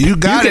trashed it. You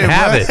can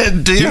have it.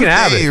 You can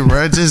have it,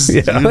 bro. Just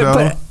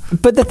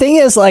But the thing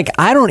is, like,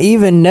 I don't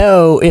even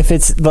know if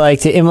it's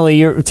like, to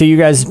Emily, to you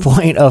guys'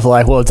 point of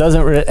like, well, it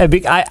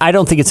doesn't. I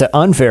don't think it's an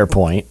unfair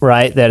point,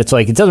 right? That it's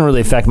like it doesn't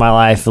really affect my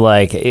life,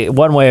 like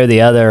one way or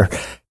the other,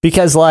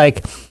 because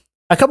like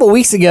a couple of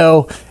weeks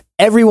ago,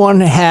 everyone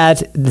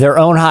had their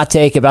own hot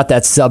take about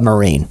that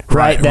submarine,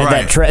 right?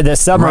 The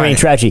submarine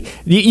tragedy.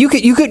 You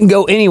couldn't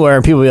go anywhere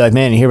and people would be like,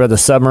 man, you hear about the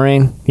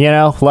submarine?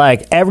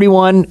 Like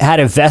everyone had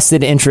a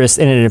vested interest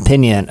in an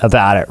opinion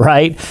about it,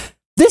 right?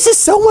 This is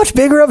so much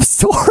bigger of a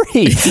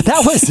story.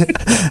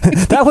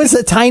 That was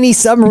a tiny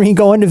submarine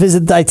going to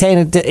visit the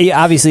Titanic.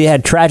 Obviously, it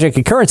had tragic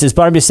occurrences,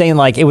 but I'm just saying,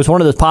 like, it was one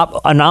of those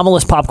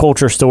anomalous pop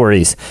culture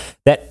stories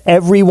that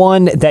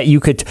everyone that you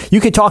could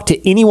talk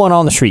to anyone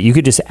on the street. You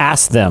could just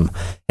ask them,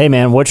 "Hey,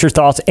 man, what's your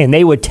thoughts?" And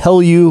they would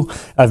tell you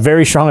a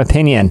very strong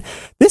opinion.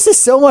 This is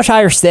so much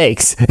higher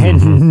stakes,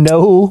 and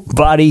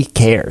nobody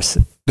cares.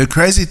 The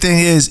crazy thing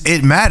is,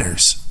 it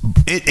matters.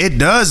 It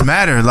does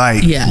matter.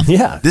 Like,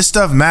 this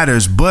stuff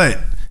matters, but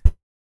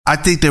I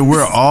think that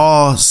we're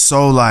all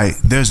so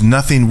like, there's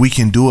nothing we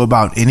can do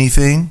about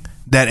anything,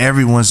 that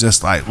everyone's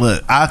just like,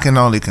 look, I can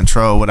only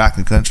control what I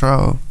can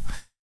control.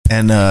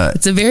 And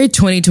it's a very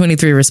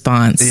 2023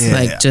 response. Yeah.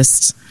 Like,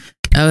 just,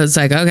 I was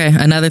like, okay,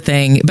 another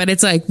thing. But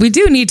it's like, we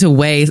do need to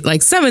weigh,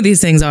 like, some of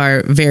these things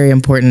are very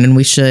important and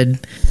we should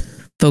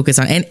focus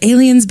on. And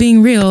aliens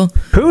being real.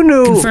 Who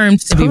knew?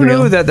 Confirmed to be real.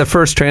 Who knew that the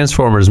first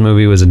Transformers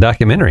movie was a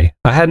documentary?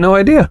 I had no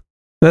idea.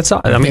 That's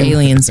all. I mean,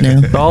 aliens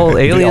knew. All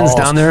aliens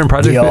down there in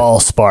Project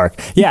Spark.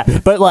 Yeah,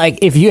 but like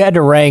if you had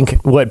to rank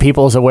what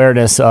people's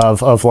awareness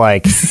of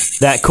like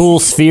that cool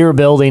sphere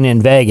building in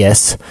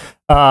Vegas,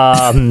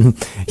 the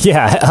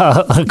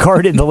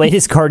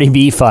latest Cardi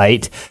B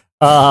fight,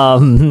 the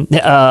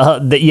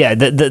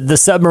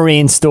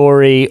submarine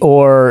story,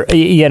 or Hunter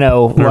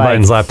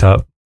Biden's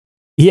laptop.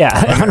 Yeah,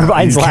 Hunter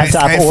Biden's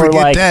laptop,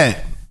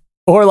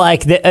 or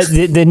like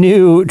the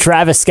new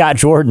Travis Scott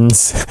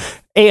Jordan's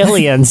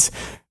Aliens.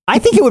 I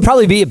think it would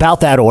probably be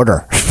about that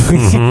order.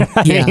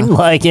 I mean,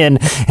 like,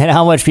 and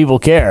how much people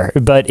care,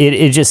 but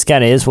it just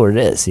kind of is what it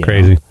is.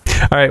 Crazy.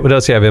 All right, what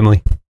else do you have,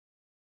 Emily?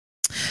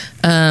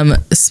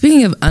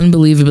 Speaking of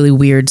unbelievably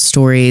weird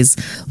stories,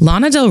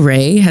 Lana Del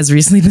Rey has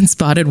recently been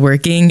spotted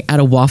working at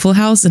a Waffle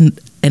House in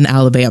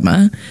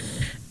Alabama.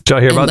 Did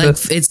y'all hear about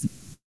this?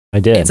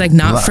 I did. It's like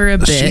not for a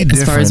bit,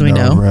 as far as we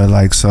know. Bro.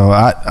 Like, so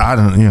I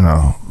don't,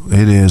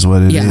 It is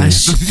what it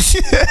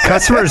is.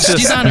 Customers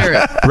just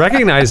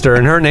recognized her,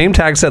 and her name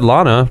tag said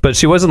Lana, but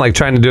she wasn't like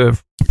trying to do it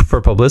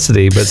for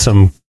publicity. But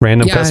some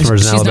random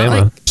customers in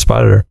Alabama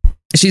spotted her.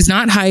 She's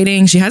not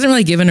hiding. She hasn't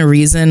really given a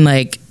reason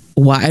like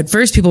why. At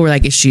first, people were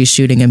like, "Is she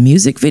shooting a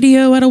music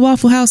video at a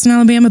Waffle House in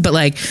Alabama?" But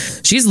like,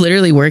 she's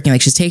literally working.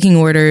 Like, she's taking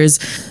orders,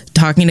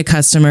 talking to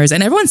customers,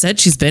 and everyone said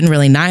she's been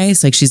really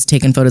nice. Like, she's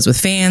taken photos with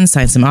fans,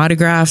 signed some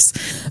autographs.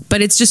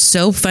 But it's just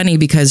so funny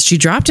because she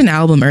dropped an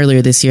album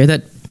earlier this year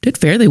that did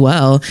fairly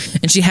well,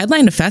 and she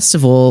headlined a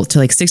festival to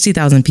like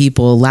 60,000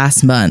 people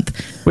last month.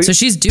 Wait, so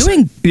she's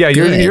doing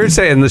you're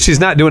saying that she's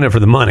not doing it for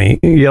the money.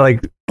 You're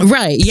like,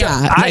 right,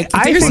 yeah.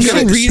 There's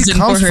no reason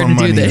for her to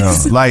do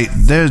this. Though. Like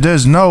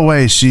there's no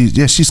way she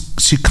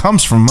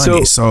comes from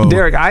money. So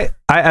Derek, I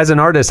as an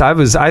artist,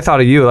 I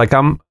thought of you. Like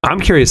I'm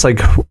curious. Like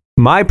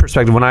my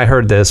perspective when I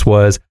heard this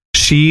was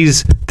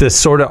she's the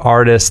sort of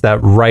artist that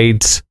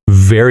writes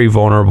very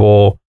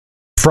vulnerable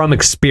from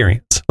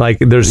experience. Like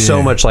there's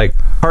so much like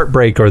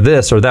heartbreak or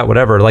this or that,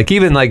 whatever. Like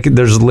even like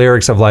there's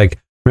lyrics of like,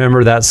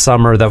 remember that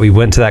summer that we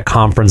went to that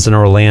conference in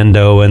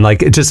Orlando, and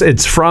like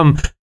it's from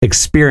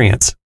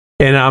experience.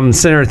 And I'm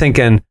sitting there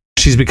thinking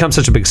she's become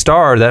such a big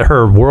star that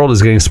her world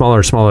is getting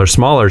smaller, smaller,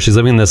 smaller. She's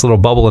living in this little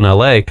bubble in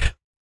LA.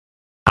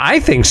 I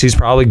think she's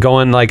probably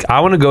going like, I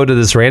want to go to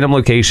this random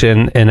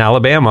location in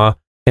Alabama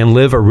and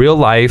live a real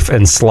life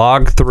and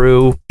slog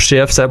through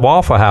shifts at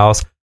Waffle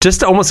House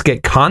just to almost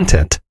get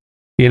content.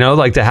 You know,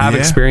 like to have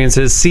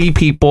experiences, see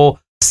people,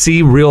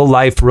 see real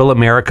life, real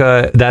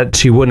America that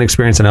she wouldn't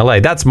experience in LA.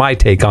 That's my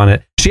take on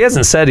it. She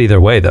hasn't said either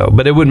way, though,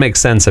 but it would make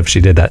sense if she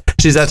did that.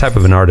 She's that type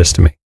of an artist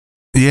to me.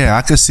 Yeah,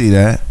 I could see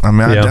that. I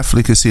mean, I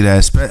definitely could see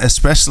that,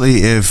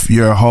 especially if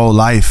your whole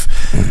life,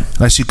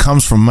 like she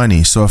comes from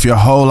money. So if your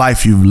whole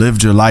life you've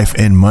lived your life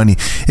in money,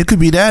 it could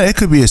be that. It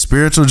could be a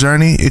spiritual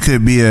journey. It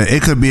could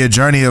be a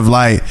journey of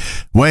like,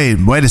 wait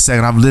a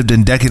second, I've lived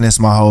in decadence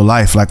my whole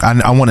life. Like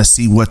I want to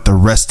see what the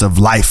rest of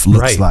life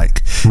looks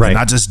like. Right. And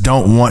I just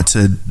don't want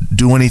to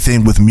do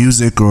anything with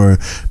music or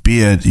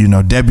be a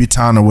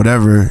debutante or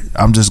whatever.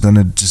 I'm just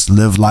gonna just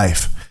live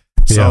life.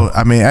 So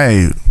I mean,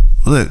 hey,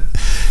 look.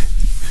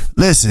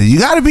 Listen, you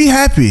got to be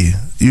happy,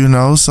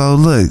 So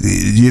look,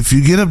 if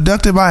you get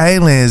abducted by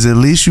aliens, at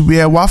least you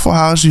be at Waffle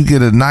House. You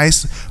get a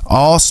nice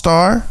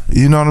all-star,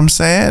 you know what I'm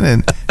saying,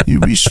 and you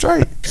be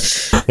straight.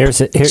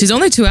 She's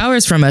only 2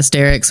 hours from us,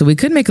 Derek, so we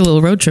could make a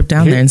little road trip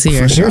down there and see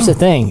her. Here's the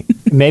thing,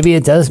 maybe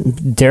it does,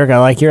 Derek. I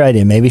like your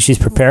idea. Maybe she's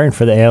preparing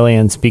for the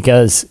aliens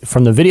because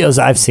from the videos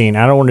I've seen,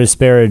 I don't want to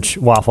disparage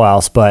Waffle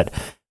House, but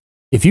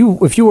if you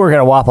work at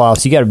a Waffle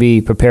House, you got to be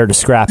prepared to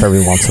scrap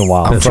every once in a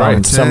while. That's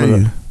right. Some of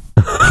them.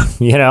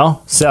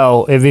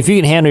 So if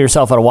you can handle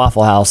yourself at a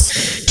Waffle House,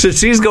 so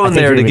she's going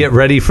there to get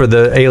ready for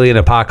the alien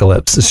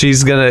apocalypse.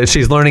 She's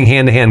learning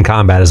hand-to-hand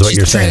combat is what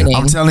you're saying.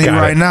 I'm telling you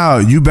right now,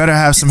 you better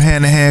have some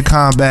hand-to-hand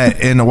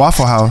combat in the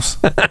Waffle House.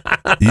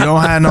 You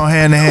don't have no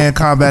hand-to-hand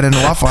combat in the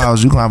Waffle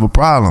House, you're gonna have a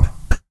problem.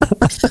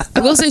 I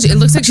will say it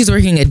looks like she's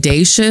working a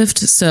day shift,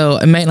 so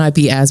it might not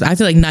be as. I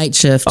feel like night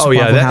shift. Oh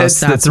yeah,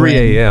 that's the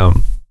 3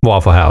 a.m.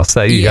 Waffle House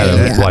that you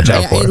gotta watch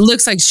out for. It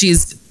looks like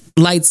she's.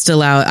 Light's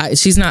still out.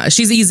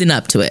 She's easing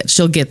up to it.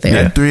 She'll get there.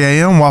 Yeah, 3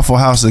 a.m. Waffle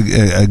House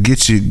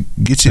get you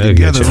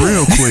together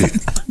real quick.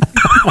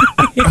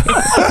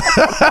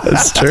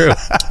 That's true.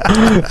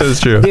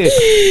 That's true.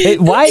 Dude,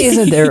 why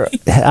isn't there?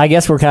 I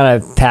guess we're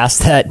kind of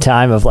past that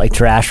time of like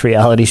trash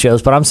reality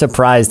shows, but I'm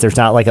surprised there's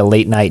not like a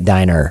late night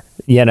diner.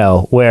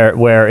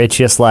 Where it's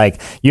just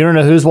like you don't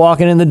know who's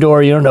walking in the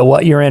door, you don't know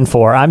what you're in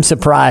for. I'm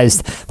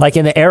surprised, like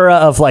in the era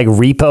of like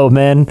repo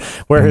men,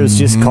 where it was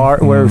just where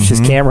it was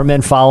just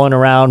cameramen following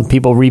around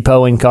people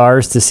repoing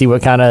cars to see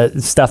what kind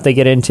of stuff they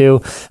get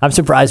into. I'm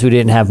surprised we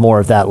didn't have more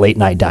of that late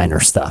night diner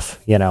stuff.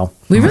 We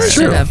really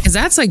should have, because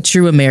that's like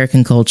true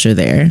American culture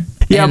there.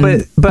 Yeah,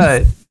 but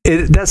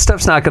that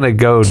stuff's not going to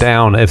go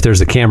down if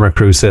there's a camera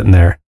crew sitting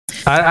there.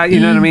 You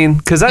know what I mean?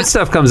 Because that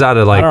stuff comes out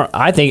of like.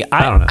 I think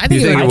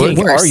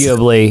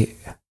arguably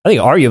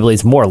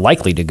it's more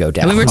likely to go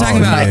down. I mean, we're talking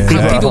about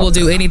how people will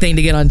do anything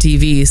to get on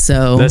TV.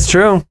 So that's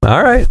true.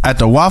 All right. At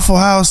the Waffle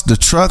House, the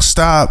truck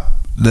stop,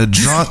 the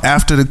drunk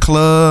after the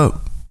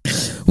club.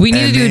 We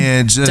need to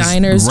do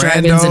diners,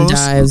 drive-ins, and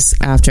dives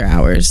after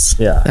hours.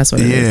 Yeah, that's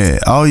what it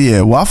is. Oh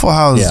yeah, Waffle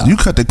House. Yeah. You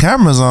cut the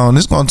cameras on,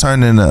 it's gonna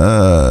turn into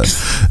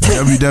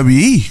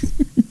WWE.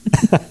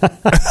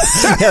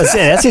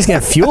 That's just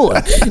gonna fuel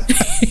it.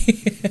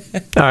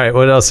 All right,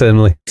 what else,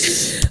 Emily?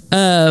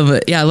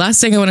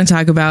 Last thing I want to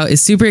talk about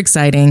is super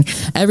exciting.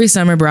 Every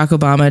summer, Barack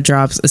Obama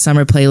drops a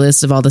summer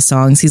playlist of all the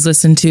songs he's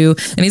listened to,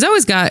 and he's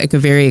always got like a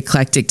very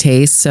eclectic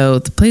taste. So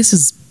the place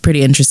is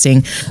pretty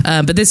interesting.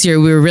 But this year,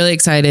 we were really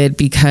excited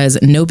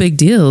because No Big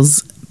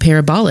Deal's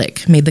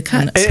Parabolic made the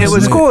cut. It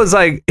was cool. It's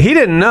like he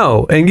didn't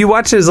know, and you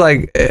watch his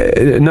like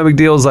No Big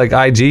Deal's like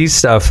IG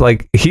stuff.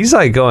 Like he's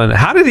like going,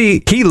 how did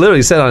he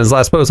literally said on his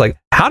last post, like,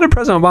 how did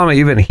President Obama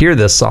even hear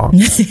this song?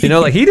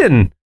 Like he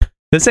didn't.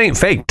 This ain't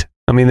faked.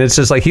 I mean, it's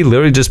just like he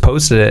literally just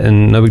posted it,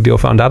 and No Big Deal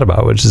found out about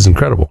it, which is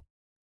incredible.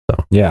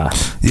 So yeah.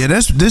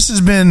 This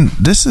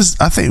is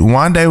I think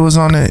Wande was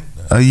on it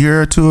a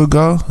year or two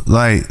ago.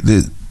 Like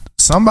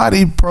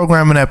somebody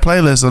programming that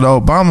playlist of the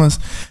Obamas,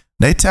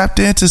 they tapped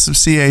into some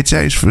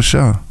CHH for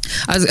sure.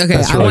 I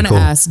want to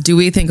ask, do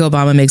we think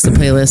Obama makes the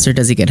playlist or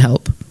does he get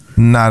help?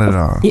 Not at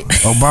all.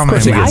 Obama.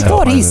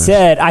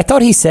 I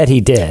thought he said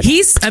he did.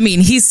 He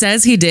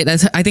says he did.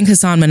 I think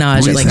Hassan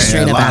Minaj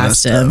straight up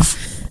asked him.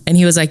 And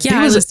he was like,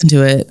 I listened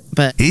to it.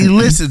 But he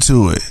listened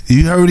to it.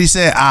 You heard what he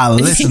said? I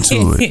listened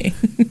to it.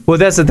 Well,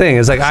 that's the thing.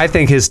 It's like, I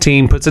think his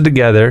team puts it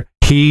together.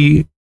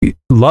 He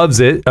loves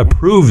it,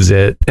 approves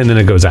it, and then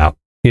it goes out.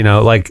 You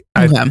know, like,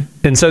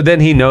 and so then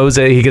he knows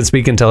that he can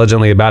speak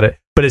intelligently about it.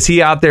 But is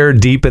he out there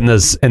deep in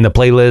the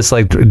playlist,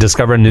 like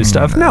discovering new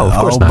stuff? No, of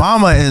course not.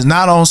 Obama is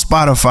not on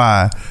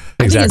Spotify.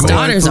 I think his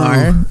daughters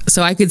are.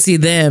 So I could see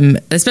them,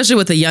 especially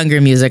with the younger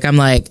music. I'm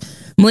like,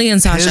 Malia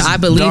and Sasha, I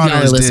believe y'all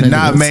are listening did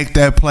not make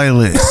that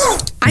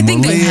playlist. I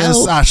think Malia they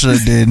helped. and Sasha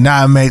did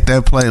not make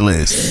that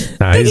playlist.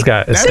 Nah, he's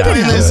got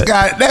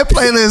that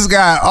playlist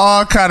got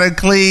all kind of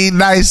clean,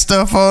 nice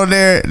stuff on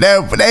there.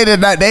 They did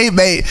not. They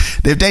made,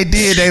 if they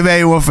did, they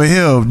made one for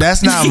him.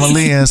 That's not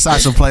Malia and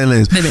Sasha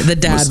playlist. The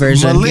dad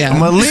version.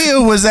 Malia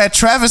was at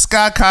Travis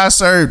Scott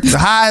concert,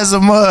 high as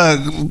a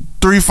mug,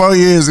 3-4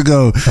 years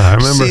ago. I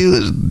remember. She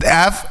was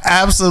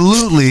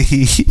absolutely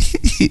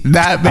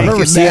not making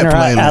that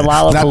playlist. At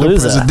Lollapalooza. Not the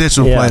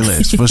presidential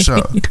playlist for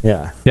sure.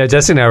 Yeah.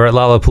 Jesse and I were at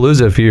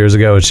Lollapalooza a few years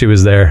ago, and she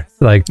was there.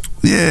 Like,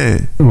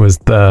 was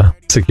the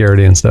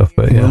security and stuff.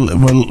 But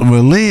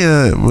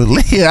Malia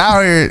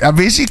out here. I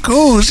mean, she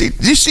cool. She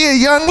a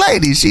young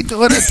lady. She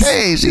doing her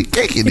thing. She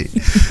kicking it.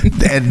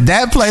 And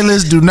that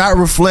playlist do not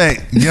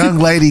reflect young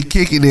lady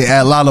kicking it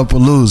at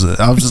Lollapalooza.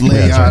 I'm just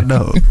letting y'all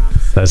know.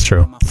 That's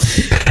true.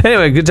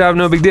 Anyway, good job.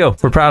 No big deal.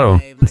 We're proud of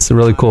him. It's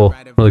really cool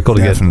to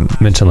get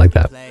mentioned like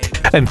that.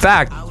 In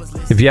fact,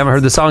 if you haven't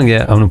heard the song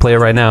yet, I'm going to play it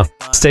right now.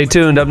 Stay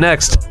tuned. Up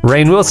next,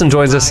 Rainn Wilson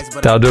joins us.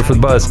 That'll do it for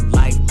the buzz.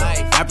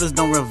 Rappers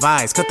don't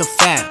revise, cut the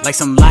fat like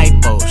some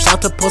lipo.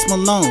 Shout to Post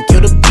Malone,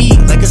 kill the beat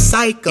like a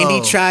psycho.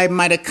 Indie tribe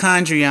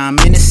mitochondria, I'm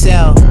in a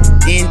cell.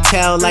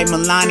 Intel like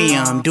Melania,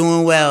 I'm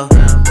doing well.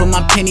 Put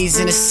my pennies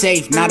in a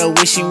safe, not a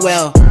wishing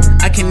well.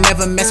 I can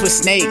never mess with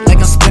Snake like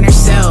I'm Splinter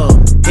Cell.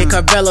 Dick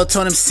Carvello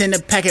told him send a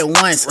packet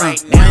once. One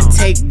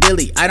take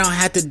Billy, I don't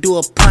have to do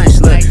a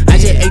punch. Look, I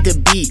just ate the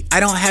beat,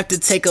 I don't have to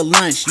take a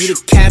lunch. You the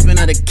capping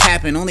of the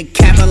capping, only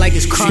capping like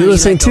it's crunch. You're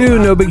listening to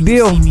No Big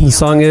Deal. The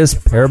song is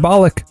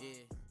Parabolic.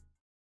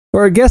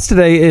 Our guest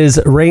today is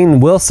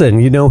Rainn Wilson.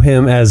 You know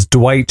him as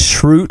Dwight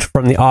Schrute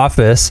from The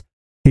Office.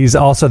 He's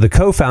also the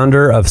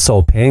co-founder of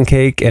Soul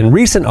Pancake and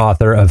recent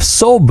author of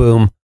Soul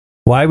Boom,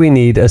 Why We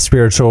Need a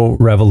Spiritual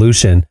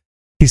Revolution.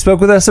 He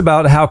spoke with us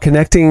about how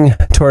connecting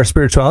to our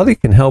spirituality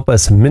can help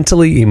us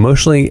mentally,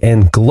 emotionally,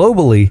 and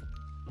globally.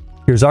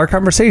 Here's our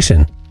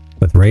conversation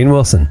with Rainn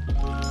Wilson.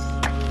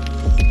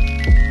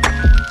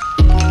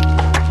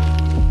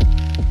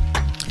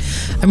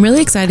 I'm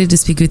really excited to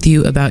speak with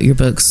you about your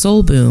book,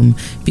 Soul Boom,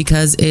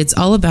 because it's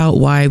all about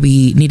why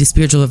we need a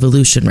spiritual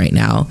revolution right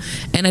now.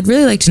 And I'd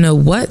really like to know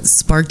what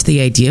sparked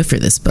the idea for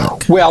this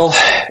book. Well,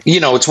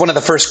 it's one of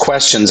the first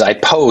questions I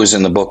pose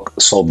in the book,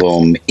 Soul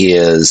Boom,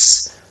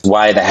 is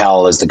why the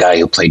hell is the guy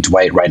who played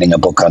Dwight writing a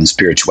book on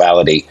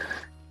spirituality?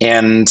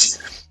 And,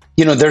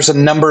 there's a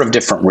number of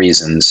different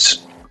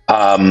reasons.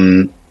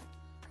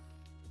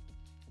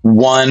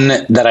 One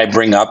that I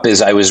bring up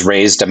is I was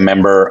raised a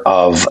member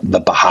of the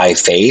Baha'i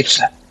faith,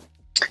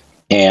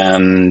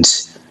 and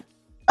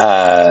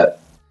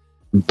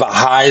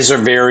Baha'is are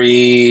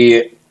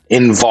very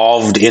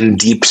involved in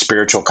deep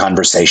spiritual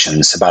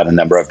conversations about a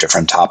number of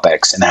different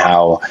topics and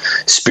how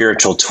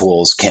spiritual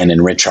tools can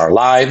enrich our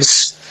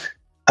lives.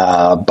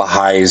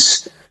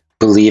 Baha'is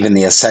believe in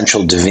the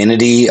essential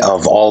divinity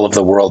of all of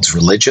the world's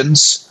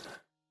religions.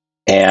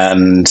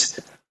 And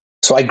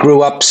so I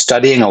grew up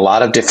studying a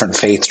lot of different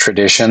faith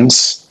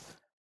traditions.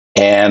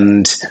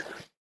 And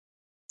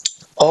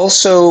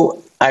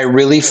also, I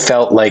really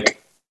felt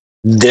like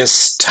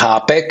this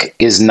topic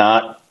it's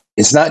not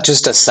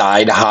just a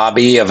side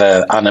hobby of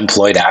an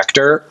unemployed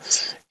actor.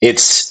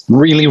 It's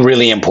really,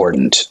 really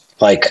important.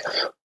 Like,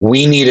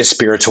 we need a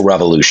spiritual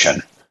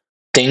revolution.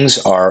 Things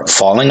are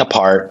falling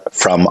apart,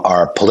 from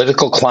our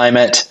political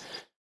climate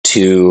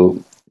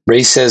to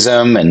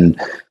racism and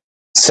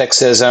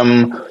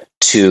sexism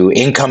to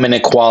income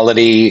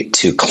inequality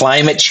to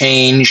climate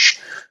change.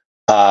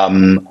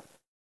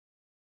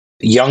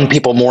 Young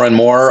people more and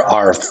more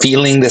are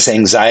feeling this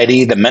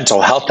anxiety, the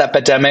mental health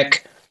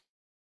epidemic.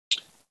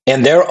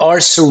 And there are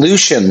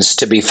solutions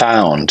to be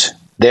found.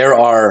 There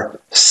are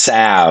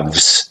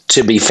salves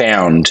to be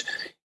found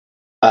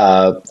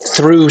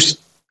through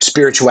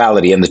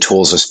spirituality and the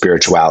tools of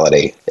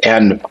spirituality.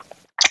 And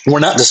we're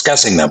not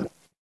discussing them.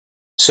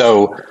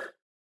 So,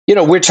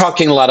 we're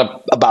talking a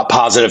lot about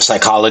positive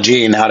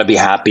psychology and how to be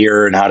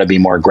happier and how to be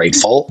more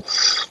grateful.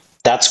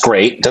 That's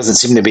great. Doesn't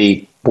seem to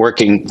be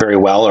working very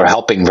well or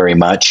helping very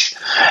much.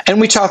 And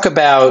we talk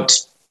about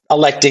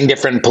electing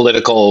different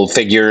political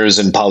figures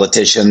and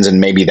politicians, and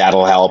maybe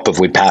that'll help if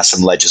we pass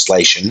some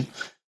legislation.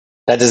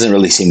 That doesn't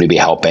really seem to be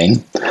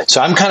helping.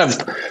 So I'm kind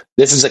of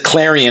this is a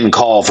clarion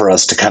call for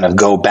us to kind of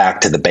go back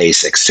to the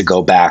basics, to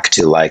go back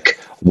to like,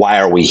 why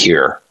are we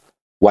here?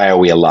 Why are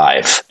we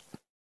alive?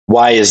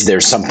 Why is there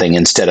something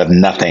instead of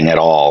nothing at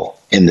all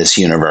in this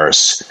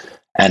universe?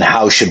 And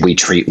how should we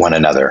treat one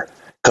another?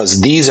 Because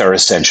these are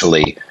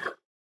essentially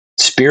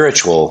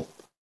spiritual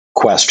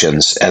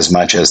questions as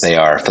much as they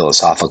are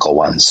philosophical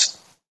ones.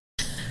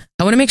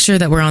 I want to make sure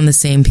that we're on the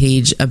same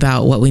page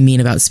about what we mean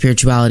about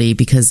spirituality,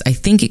 because I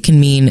think it can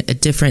mean a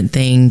different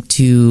thing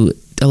to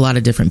a lot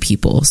of different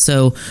people.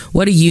 So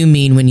what do you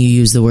mean when you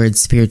use the word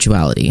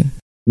spirituality?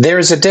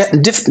 There's a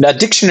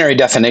dictionary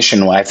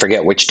definition. I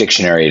forget which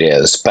dictionary it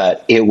is,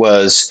 but it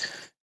was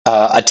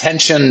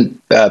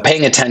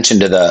paying attention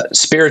to the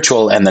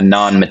spiritual and the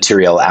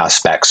non-material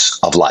aspects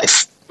of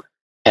life.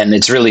 And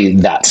it's really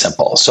that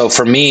simple. So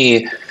for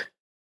me,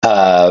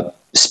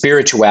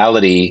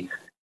 spirituality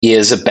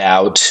is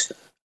about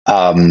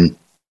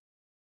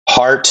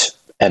heart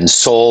and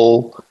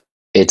soul.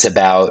 It's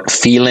about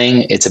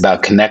feeling. It's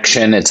about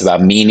connection. It's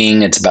about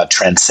meaning. It's about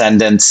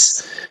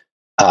transcendence.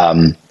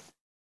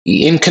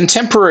 In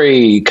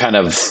contemporary kind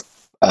of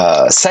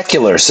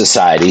secular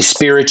society,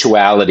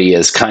 spirituality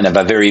is kind of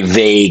a very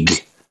vague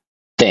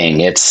thing.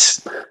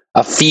 It's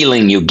a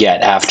feeling you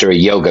get after a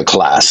yoga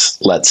class,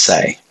 let's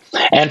say.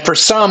 And for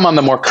some, on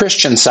the more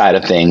Christian side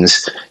of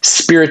things,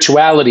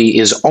 spirituality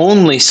is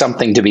only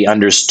something to be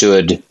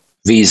understood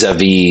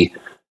vis-a-vis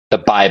the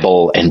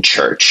Bible and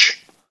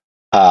church.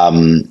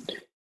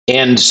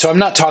 And so I'm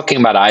not talking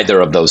about either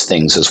of those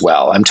things as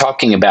well. I'm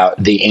talking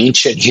about the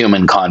ancient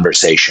human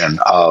conversation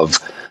of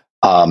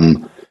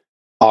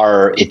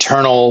our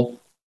eternal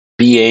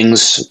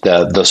beings,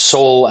 the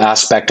soul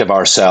aspect of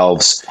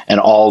ourselves, and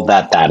all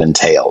that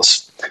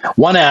entails.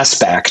 One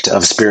aspect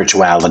of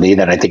spirituality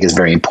that I think is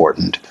very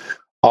important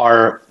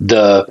are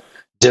the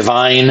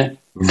divine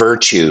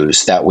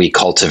virtues that we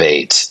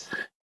cultivate.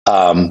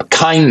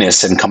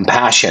 Kindness and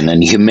compassion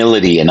and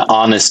humility and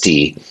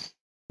honesty.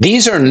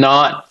 These are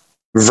not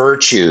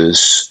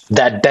virtues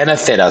that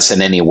benefit us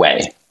in any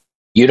way.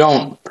 You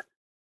don't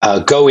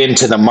go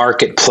into the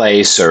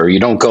marketplace, or you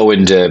don't go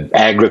into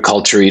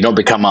agriculture. You don't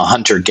become a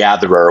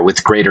hunter-gatherer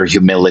with greater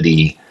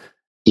humility,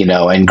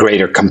 and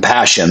greater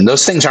compassion.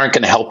 Those things aren't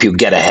going to help you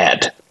get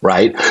ahead,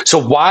 right? So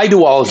why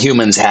do all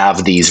humans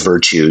have these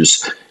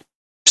virtues?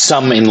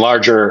 Some in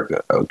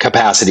larger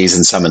capacities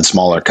and some in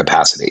smaller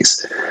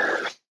capacities.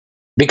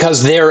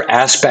 Because they're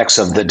aspects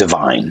of the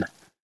divine.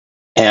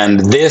 And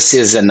this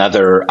is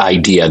another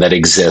idea that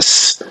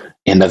exists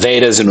in the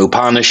Vedas and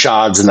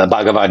Upanishads and the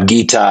Bhagavad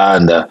Gita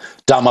and the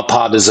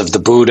Dhammapadas of the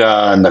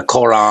Buddha and the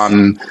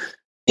Quran,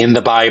 in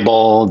the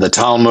Bible, the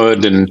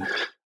Talmud, and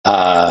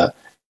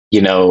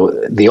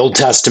the Old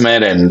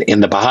Testament, and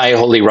in the Baha'i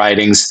holy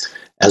writings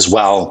as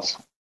well.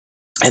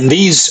 And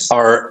these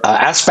are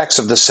aspects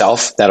of the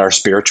self that are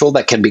spiritual,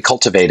 that can be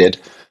cultivated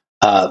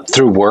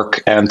through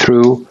work and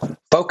through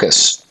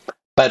focus.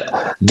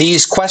 But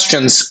these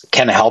questions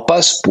can help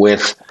us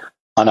with,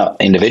 on an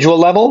individual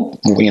level,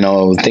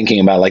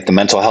 thinking about like the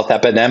mental health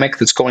epidemic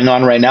that's going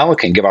on right now. It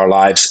can give our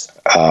lives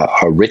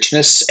a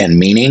richness and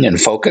meaning and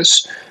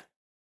focus.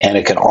 And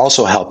it can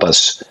also help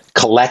us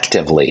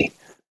collectively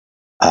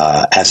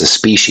as a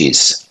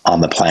species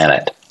on the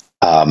planet.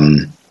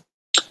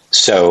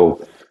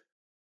 So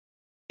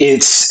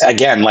it's,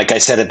 again, like I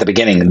said at the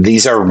beginning,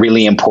 these are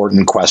really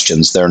important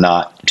questions. They're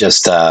not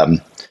just a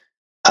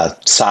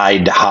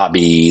side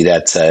hobby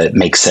that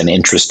makes an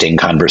interesting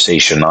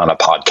conversation on a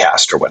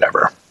podcast or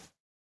whatever.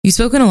 You've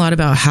spoken a lot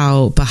about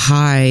how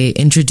Baha'i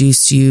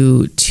introduced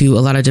you to a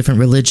lot of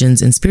different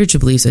religions and spiritual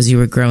beliefs as you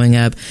were growing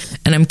up.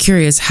 And I'm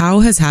curious,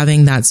 how has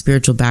having that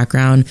spiritual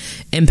background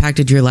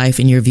impacted your life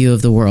and your view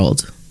of the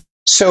world?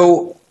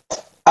 So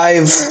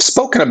I've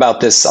spoken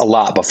about this a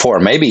lot before,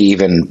 maybe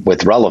even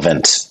with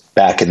Relevant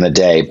back in the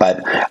day,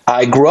 but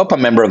I grew up a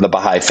member of the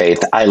Baha'i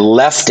faith. I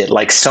left it,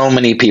 like so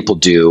many people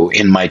do,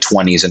 in my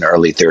 20s and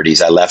early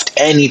 30s. I left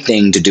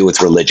anything to do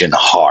with religion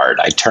hard.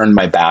 I turned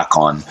my back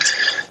on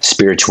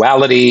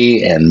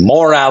spirituality and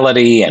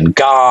morality and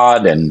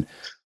God and,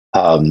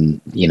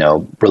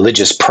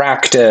 religious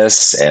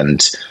practice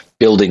and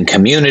building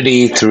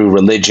community through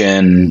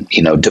religion,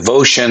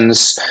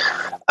 devotions.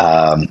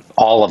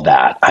 All of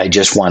that. I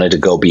just wanted to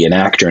go be an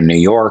actor in New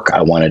York.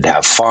 I wanted to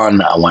have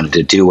fun. I wanted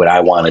to do what I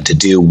wanted to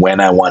do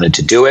when I wanted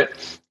to do it.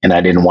 And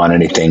I didn't want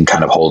anything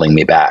kind of holding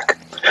me back.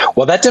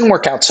 Well, that didn't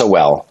work out so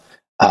well.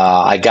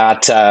 I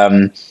got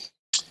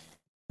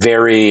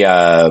very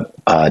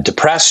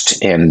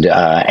depressed and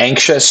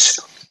anxious.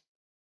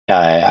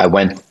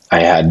 I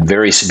had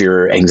very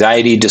severe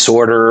anxiety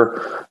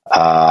disorder.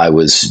 I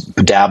was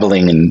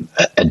dabbling in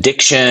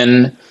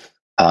addiction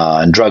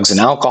and drugs and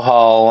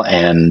alcohol,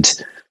 and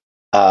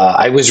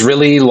I was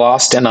really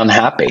lost and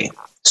unhappy.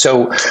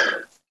 So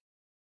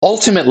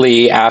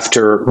ultimately,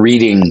 after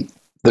reading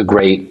the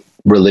great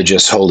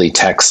religious holy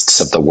texts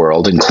of the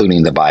world,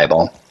 including the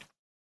Bible,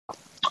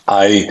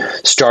 I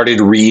started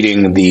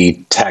reading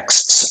the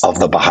texts of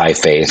the Baha'i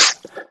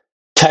faith,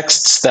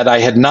 texts that I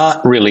had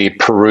not really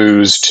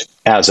perused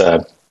as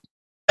a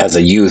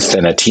youth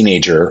and a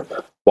teenager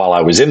while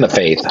I was in the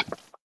faith.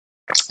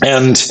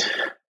 And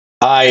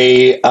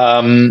I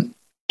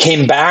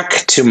came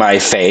back to my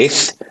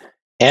faith,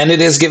 and it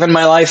has given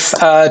my life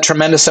a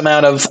tremendous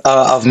amount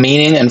of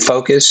meaning and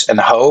focus and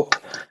hope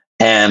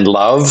and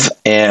love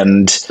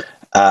and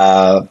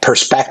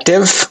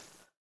perspective.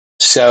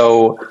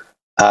 So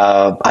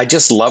I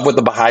just love what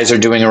the Baha'is are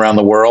doing around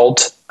the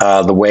world.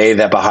 The way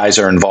that Baha'is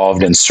are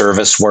involved in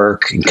service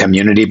work and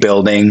community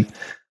building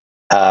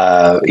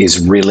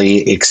is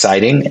really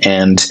exciting.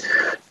 And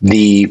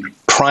the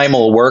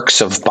primal works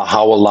of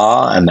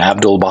Baha'u'llah and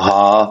Abdul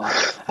Baha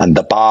and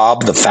the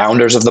Bab, the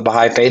founders of the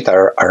Baha'i faith,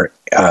 are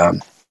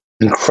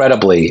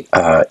incredibly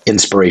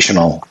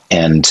inspirational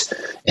and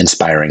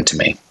inspiring to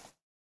me.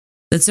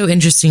 That's so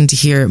interesting to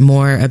hear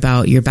more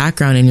about your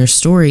background and your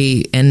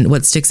story. And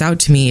what sticks out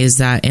to me is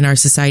that in our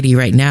society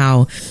right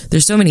now,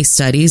 there's so many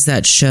studies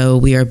that show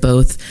we are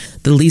both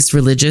the least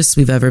religious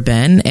we've ever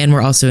been, and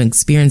we're also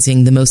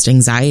experiencing the most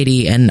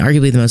anxiety and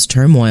arguably the most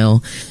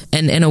turmoil.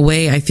 And in a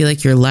way, I feel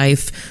like your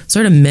life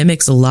sort of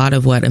mimics a lot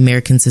of what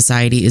American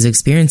society is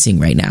experiencing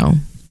right now.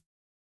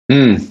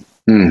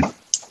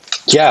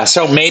 Yeah,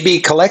 so maybe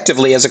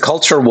collectively as a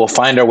culture, we'll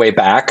find our way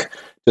back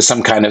to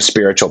some kind of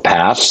spiritual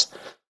path.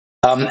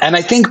 And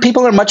I think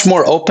people are much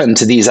more open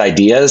to these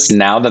ideas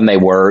now than they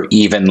were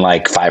even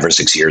like 5 or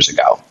 6 years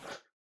ago.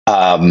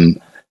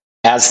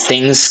 As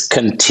things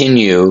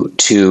continue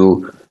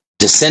to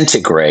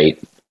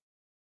disintegrate,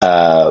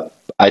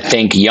 I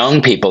think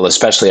young people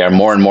especially are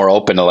more and more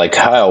open to like,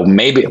 oh,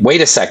 maybe,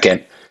 wait a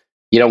second.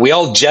 We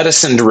all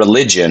jettisoned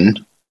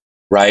religion,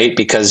 right?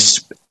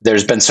 Because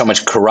there's been so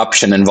much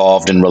corruption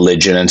involved in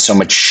religion and so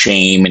much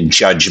shame and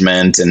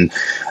judgment and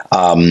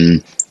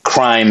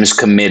crimes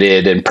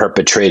committed and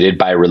perpetrated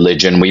by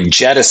religion. We've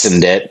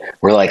jettisoned it.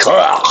 We're like,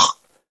 ugh.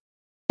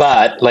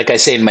 But like I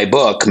say in my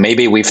book,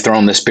 maybe we've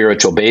thrown the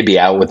spiritual baby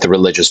out with the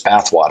religious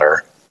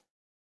bathwater.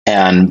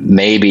 And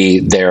maybe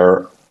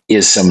there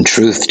is some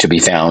truth to be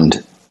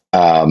found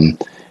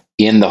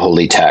in the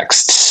holy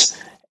texts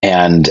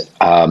and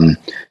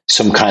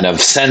some kind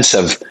of sense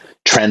of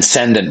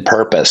transcendent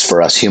purpose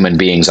for us human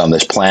beings on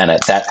this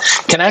planet that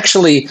can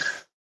actually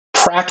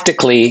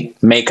practically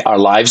make our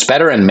lives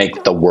better and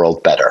make the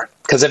world better.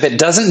 Because if it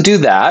doesn't do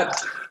that,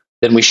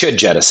 then we should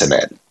jettison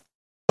it.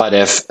 But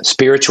if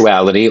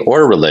spirituality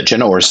or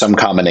religion or some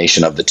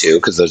combination of the two,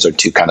 because those are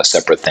two kind of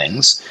separate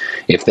things,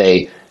 if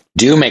they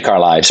do make our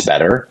lives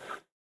better,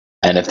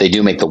 and if they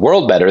do make the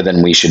world better,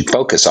 then we should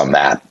focus on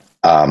that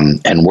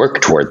and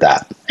work toward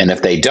that. And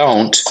if they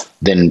don't,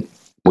 then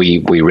we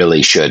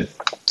really should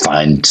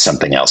find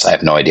something else. I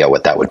have no idea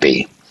what that would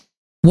be.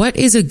 What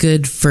is a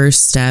good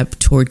first step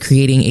toward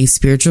creating a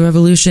spiritual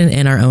revolution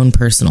in our own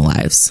personal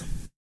lives?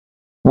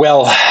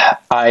 Well,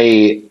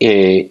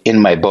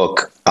 in my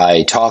book,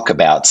 I talk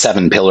about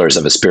 7 pillars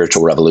of a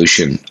spiritual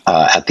revolution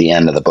at the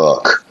end of the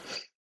book.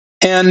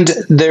 And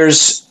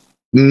there's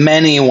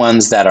many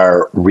ones that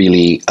are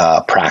really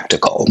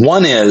practical.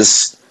 One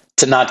is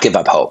to not give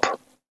up hope,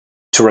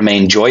 to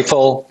remain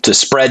joyful, to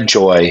spread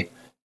joy,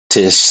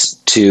 to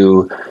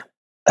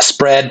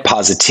spread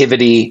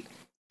positivity,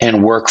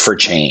 and work for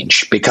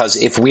change. Because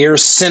if we're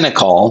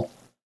cynical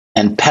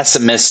and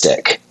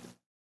pessimistic,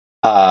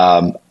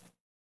 then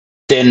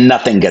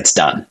nothing gets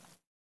done.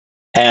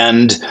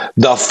 And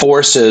the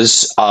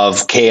forces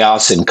of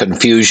chaos and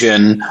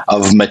confusion,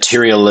 of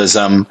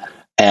materialism,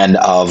 and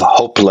of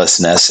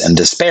hopelessness and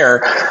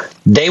despair,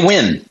 they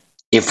win.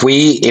 If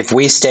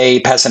we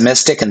stay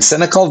pessimistic and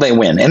cynical, they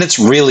win. And it's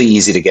really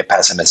easy to get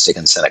pessimistic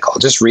and cynical.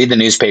 Just read the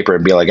newspaper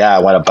and be like,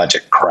 what a bunch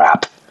of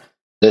crap.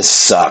 This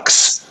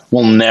sucks.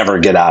 We'll never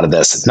get out of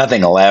this.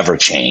 Nothing will ever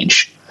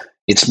change.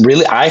 It's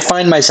really, I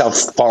find myself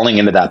falling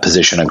into that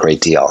position a great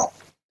deal.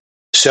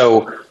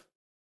 So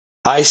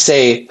I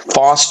say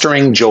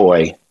fostering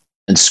joy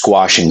and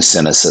squashing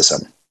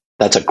cynicism.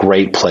 That's a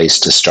great place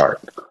to start.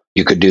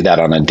 You could do that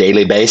on a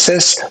daily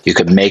basis. You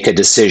could make a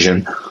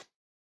decision.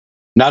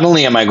 Not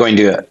only am I going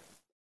to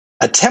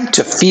attempt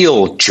to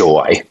feel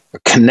joy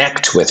or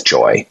connect with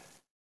joy,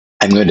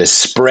 I'm going to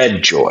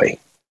spread joy.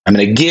 I'm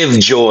going to give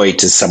joy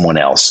to someone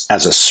else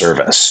as a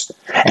service.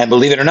 And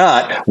believe it or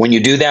not, when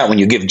you do that, when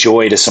you give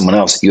joy to someone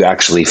else, you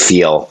actually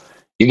feel,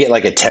 you get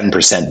like a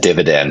 10%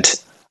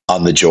 dividend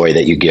on the joy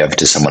that you give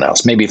to someone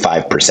else, maybe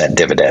 5%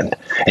 dividend.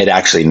 It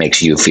actually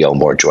makes you feel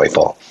more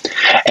joyful.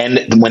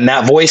 And when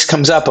that voice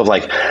comes up of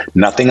like,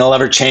 nothing will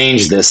ever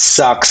change, this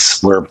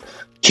sucks, where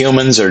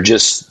humans are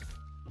just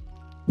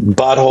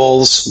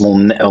buttholes,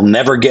 will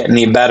never get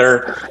any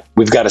better,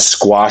 we've got to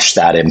squash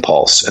that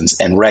impulse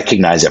and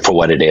recognize it for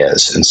what it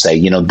is and say,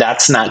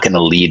 that's not going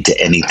to lead to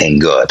anything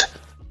good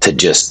to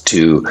just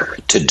to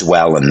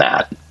dwell in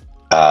that.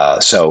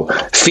 So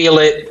feel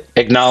it,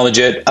 acknowledge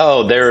it.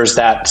 Oh, there's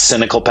that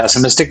cynical,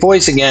 pessimistic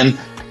voice again,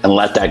 and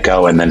let that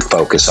go and then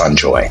focus on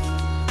joy.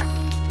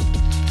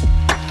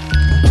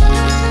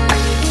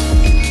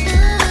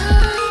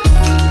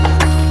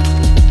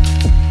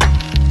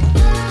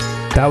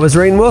 That was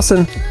Rainn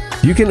Wilson.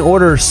 You can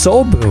order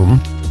Soul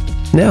Boom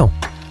now.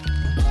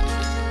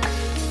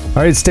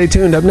 All right, stay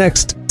tuned. Up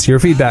next, it's your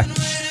feedback.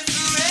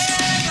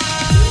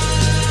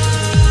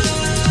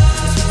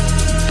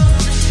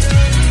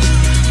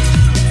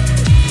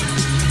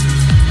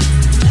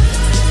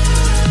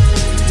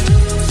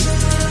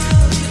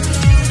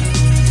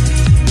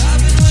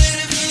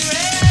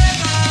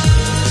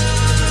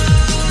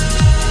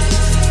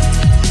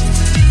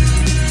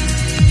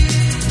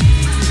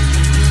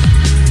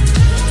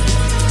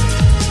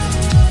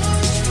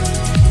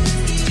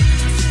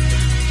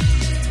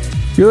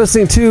 You're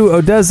listening to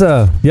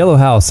Odessa, Yellow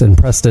House in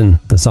Preston.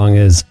 The song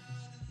is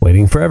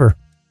Waiting Forever.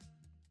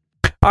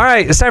 All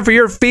right, it's time for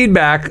your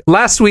feedback.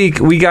 Last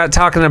week, we got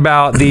talking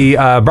about the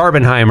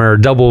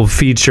Barbenheimer double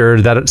feature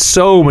that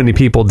so many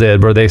people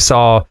did, where they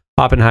saw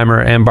Oppenheimer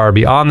and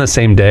Barbie on the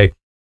same day.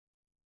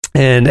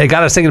 And it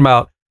got us thinking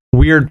about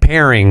weird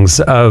pairings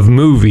of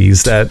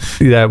movies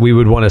that we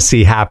would want to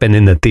see happen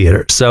in the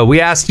theater. So we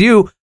asked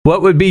you,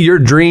 what would be your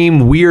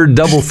dream weird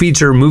double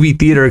feature movie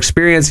theater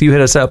experience? You hit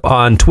us up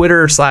on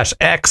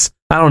Twitter/X.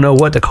 I don't know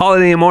what to call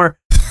it anymore.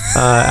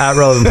 At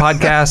Relevant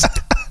Podcast.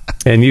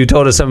 And you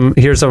told us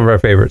here's some of our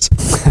favorites.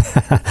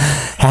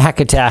 Hack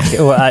Attack.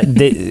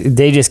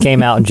 They just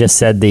came out and just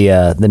said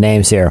the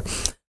names here.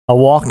 A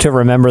Walk to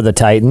Remember the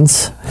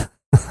Titans.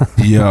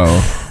 Yo.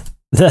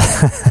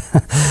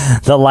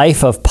 The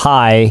Life of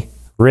Pi,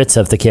 Ritz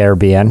of the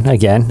Caribbean.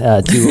 Again,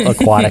 two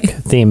aquatic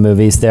theme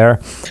movies there.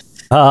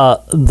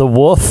 The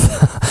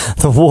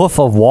Wolf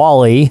of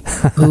Wall-E.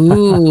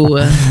 Ooh.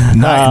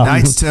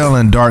 Knight's Tale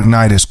and Dark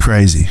Knight is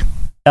crazy.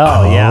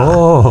 Oh,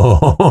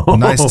 yeah.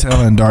 Knight's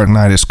Tale and Dark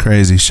Knight is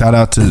crazy. Shout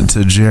out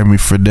to Jeremy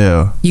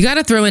Friedel. You got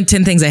to throw in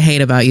 10 things I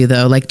hate about you,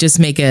 though. Like, just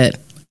make it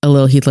a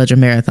little Heath Ledger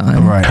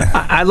marathon. Right.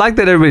 I like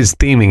that everybody's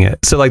theming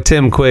it. So, like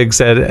Tim Quigg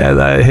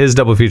said, his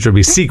double feature would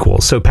be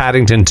sequels. So,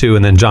 Paddington 2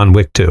 and then John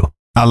Wick 2.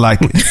 I like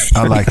it.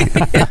 I like it.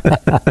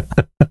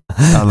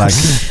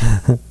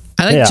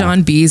 I like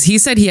John Bees. He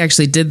said he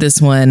actually did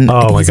this one.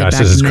 Oh my gosh,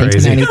 this is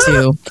crazy.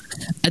 1992.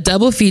 A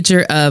double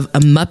feature of A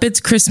Muppet's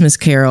Christmas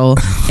Carol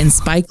and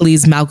Spike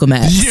Lee's Malcolm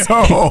X.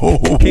 Yo,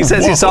 he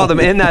says he saw them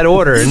in that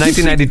order in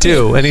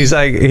 1992, and he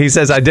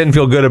says I didn't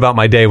feel good about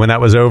my day when that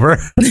was over.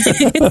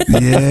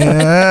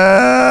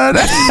 Yeah.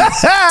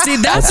 See,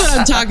 that's what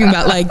I'm talking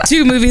about. Like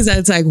two movies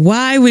that's like,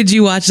 why would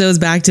you watch those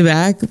back to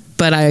back?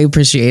 But I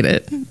appreciate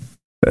it.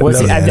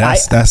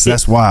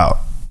 That's wild.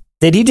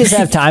 Did he just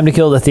have time to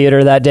kill the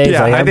theater that day?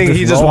 Yeah, I think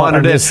he just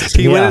wanted it.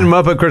 He went in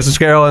Muppet Christmas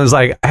Carol and was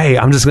like, hey,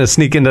 I'm just going to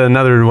sneak into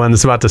another one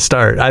that's about to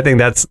start. I think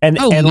that's... And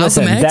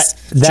listen,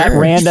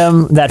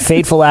 that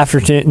fateful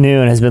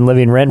afternoon has been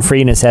living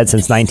rent-free in his head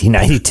since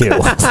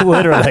 1992.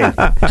 Literally.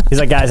 He's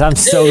like, guys, I'm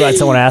so glad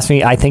someone asked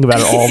me. I think about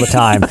it all the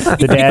time.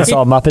 The day I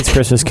saw Muppet's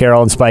Christmas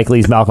Carol and Spike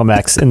Lee's Malcolm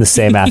X in the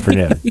same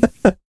afternoon.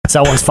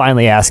 Someone's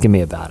finally asking me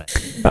about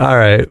it. All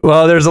right.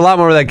 Well, there's a lot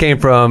more where that came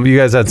from. You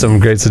guys had some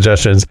great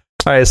suggestions.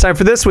 All right, it's time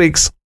for this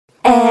week's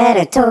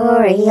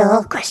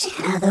editorial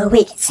question of the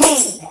week.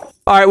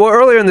 All right, well,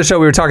 earlier in the show,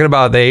 we were talking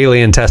about the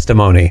alien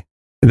testimony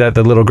that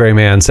the little gray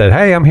man said,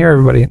 hey, I'm here,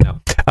 everybody. No.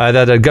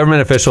 That a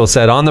government official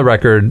said on the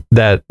record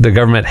that the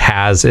government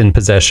has in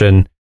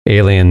possession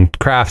alien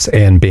crafts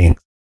and beings.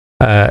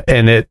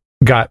 And it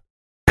got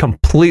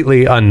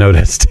completely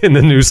unnoticed in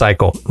the news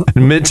cycle.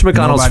 Mitch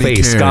McConnell's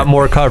face got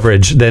more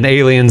coverage than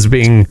aliens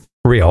being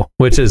real,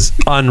 which is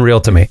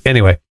unreal to me.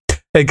 Anyway,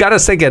 it got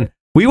us thinking.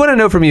 We want to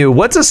know from you,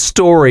 what's a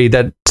story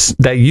that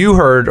you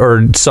heard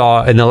or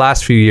saw in the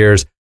last few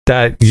years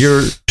that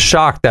you're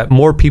shocked that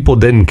more people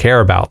didn't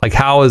care about? Like,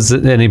 how is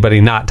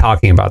anybody not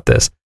talking about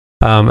this?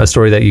 A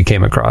story that you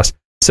came across.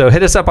 So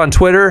hit us up on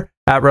Twitter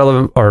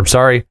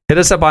hit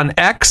us up on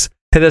X,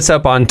 hit us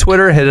up on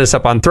Twitter, hit us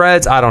up on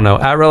Threads. I don't know,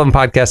 at Relevant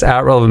Podcast,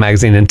 at Relevant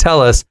Magazine, and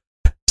tell us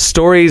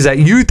stories that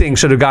you think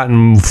should have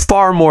gotten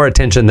far more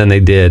attention than they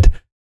did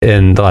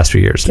in the last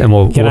few years, and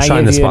we'll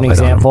shine the spotlight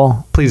on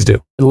him. Please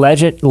do.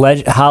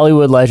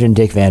 Hollywood legend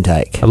Dick Van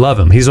Dyke. I love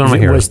him. He's one of my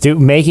heroes. Was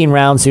making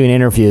rounds doing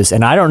interviews,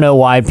 and I don't know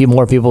why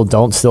more people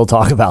don't still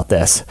talk about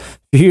this.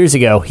 A few years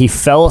ago, he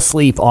fell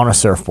asleep on a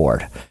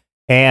surfboard,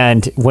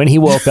 and when he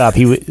woke up,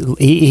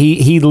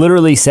 he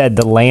literally said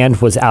the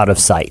land was out of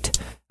sight.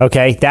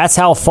 Okay, that's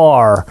how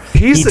far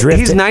he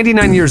drifted. He's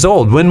 99 years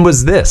old. When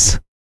was this?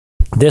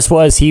 I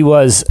think he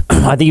was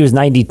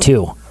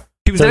 92.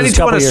 He was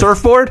 92 on a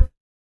surfboard?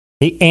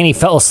 And he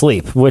fell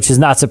asleep, which is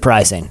not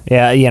surprising.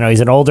 Yeah,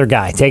 he's an older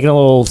guy taking a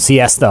little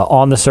siesta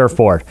on the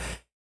surfboard.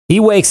 He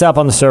wakes up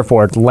on the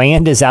surfboard.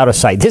 Land is out of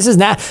sight. This is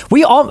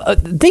we all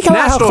think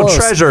about how close.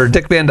 National treasure,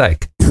 Dick Van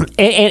Dyke.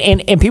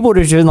 And people would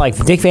have been like,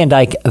 Dick Van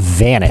Dyke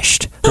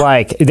vanished,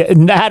 like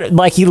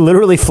he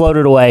literally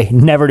floated away,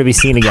 never to be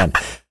seen again.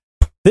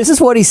 This is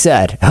what he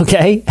said.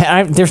 Okay,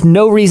 there's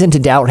no reason to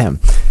doubt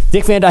him.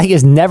 Dick Van Dyke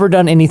has never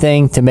done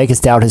anything to make us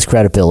doubt his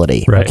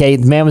credibility. Right. Okay,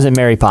 the man was in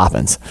Mary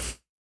Poppins.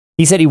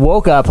 He said he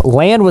woke up,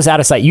 land was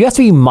out of sight. You have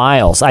to be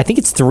miles. I think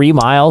it's 3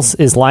 miles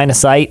is line of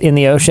sight in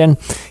the ocean.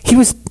 He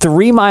was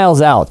 3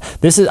 miles out.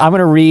 I'm going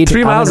to read.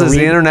 3 miles is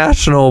the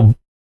international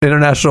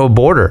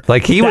border.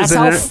 Like he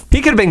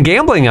could have been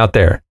gambling out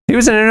there. He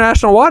was in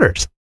international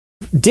waters.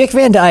 Dick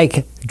Van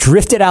Dyke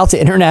drifted out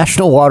to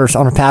international waters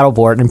on a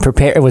paddleboard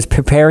and was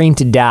preparing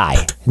to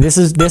die. This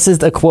is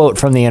the quote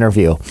from the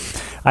interview.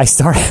 I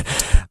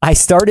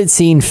started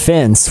seeing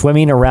fins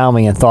swimming around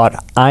me and thought,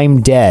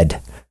 I'm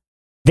dead.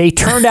 They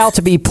turned out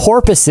to be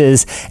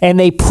porpoises, and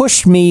they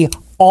pushed me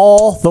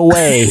all the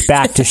way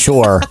back to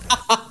shore.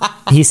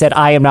 He said,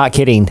 I am not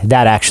kidding.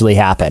 That actually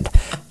happened.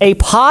 A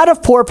pod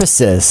of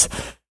porpoises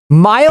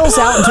miles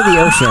out into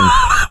the ocean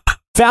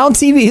Found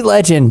TV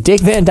legend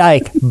Dick Van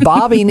Dyke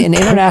bobbing in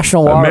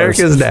international waters.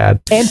 America's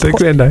dad, and Dick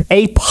Van Dyke.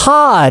 A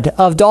pod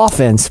of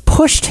dolphins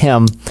pushed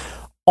him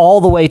all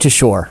the way to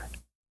shore.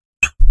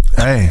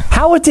 Hey,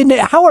 how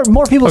are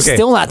more people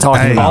still not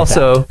talking about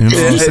also,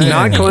 that?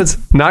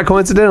 Also, not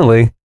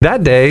coincidentally,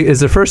 that day is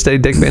the first day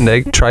Dick Van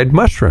Dyke tried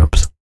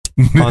mushrooms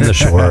on the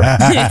shore of the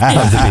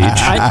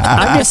beach.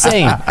 I'm just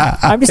saying.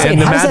 And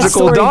the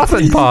magical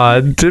dolphin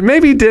pod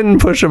maybe didn't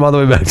push him all the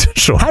way back to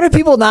shore. How do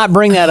people not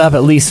bring that up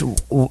at least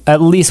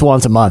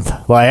once a month?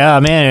 Like,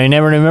 oh man, I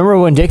never remember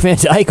when Dick Van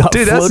Dyke got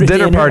Dude, that's floated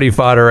dinner in party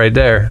fodder right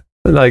there.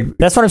 Like,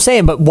 that's what I'm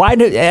saying. But why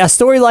do a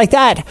story like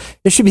that?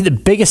 This should be the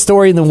biggest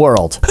story in the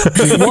world.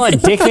 One,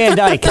 Dick Van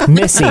Dyke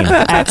missing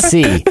at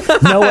sea.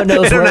 No one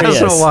knows where he is.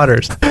 International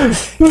waters.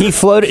 He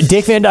floated.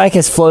 Dick Van Dyke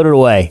has floated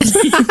away.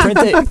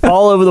 Printed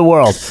all over the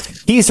world.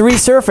 He's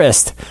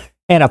resurfaced,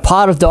 and a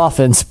pod of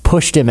dolphins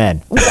pushed him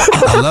in.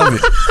 I love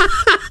it.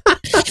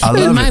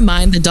 In my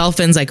mind, the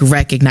dolphins like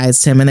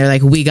recognized him, and they're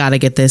like, "We got to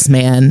get this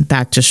man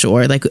back to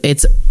shore. Like,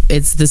 this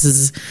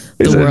is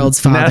the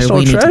world's father. National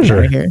We need treasure. to get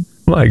out of here."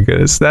 My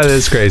goodness, that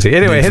is crazy.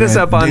 Anyway, hit us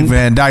up on Dick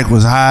Van Dyke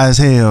was high as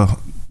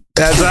hell.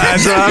 That's what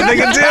I'm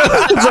thinking too.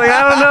 It's like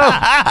I don't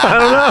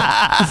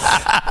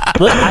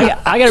know. Look,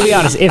 I gotta be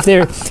honest. If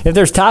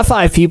there's top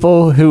 5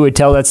 people who would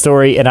tell that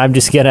story, and I'm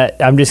just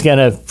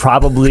gonna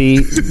probably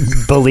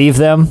believe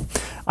them,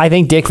 I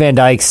think Dick Van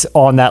Dyke's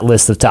on that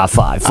list of top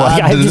 5.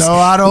 Like,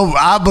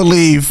 I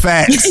believe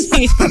facts.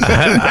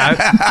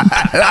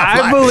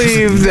 I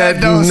believe that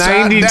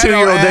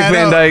 92-year-old Dick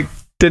Van Dyke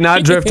did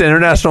not drift to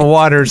international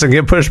waters and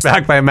get pushed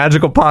back by a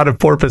magical pod of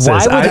porpoises.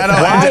 That'll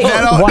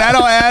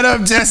add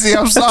up, Jesse.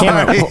 I'm sorry.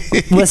 Cameron,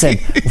 listen,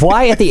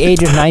 why at the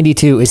age of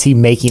 92 is he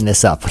making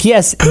this up? He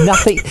has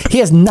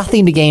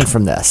nothing to gain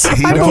from this.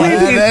 He don't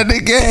have that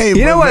to gain.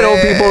 You know what old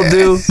people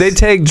do? They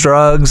take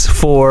drugs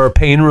for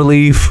pain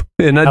relief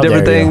and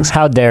different things.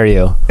 How dare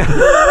you?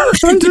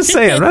 I'm just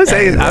saying.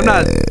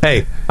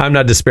 I'm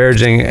not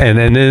disparaging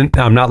and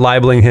I'm not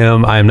libeling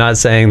him. I'm not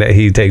saying that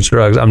he takes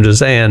drugs. I'm just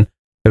saying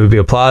it would be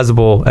a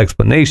plausible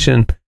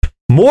explanation.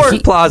 More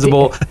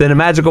plausible than a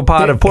magical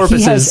pod of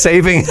porpoises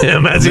saving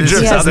him as he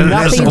drifts out into the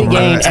nothing to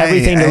gain,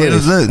 everything to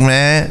lose. Look,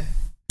 man.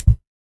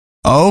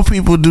 Old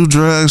people do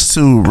drugs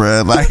too,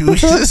 bro. Like, we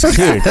just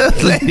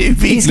let it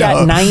be. He's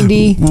got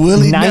 90.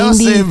 Willie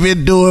Nelson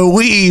been doing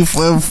weed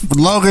for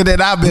longer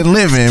than I've been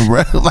living,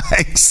 bro.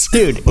 Like,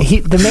 dude,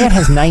 the man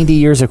has 90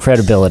 years of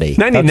credibility.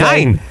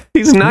 99. Okay?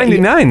 He's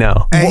 99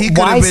 now. And he could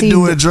have been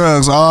doing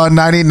drugs all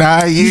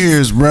 99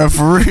 years, bro.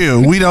 For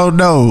real. We don't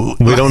know.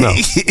 We don't know.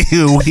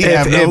 We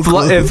have no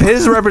clue. If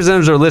his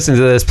representatives are listening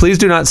to this, please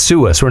do not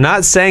sue us. We're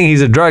not saying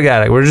he's a drug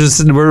addict.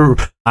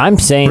 I'm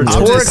saying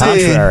the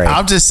contrary.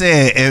 I'm just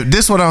saying,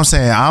 this is what I'm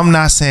saying. I'm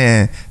not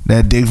saying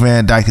that Dick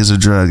Van Dyke is a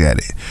drug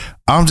addict.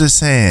 I'm just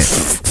saying,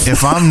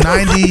 if I'm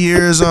 90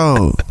 years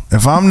old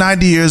and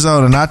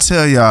I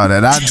tell y'all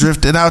that I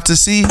drifted out to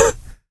sea,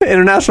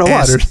 international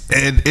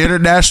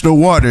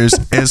waters,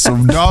 and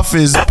some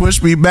dolphins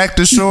pushed me back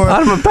to shore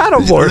out of a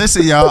paddleboard.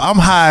 Listen, y'all, I'm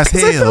high as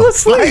hell.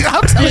 Like,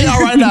 I'm telling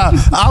y'all right now,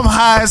 I'm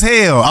high as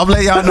hell. I'm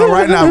letting y'all know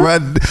right now, bro.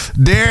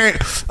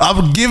 Derek,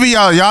 I'm giving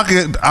y'all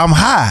I'm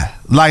high.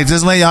 Like,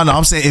 just letting y'all know.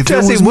 I'm saying, if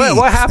Jesse, it was me,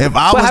 if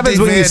I was Dick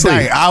Van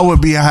Dyke, I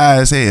would be high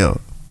as hell.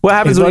 What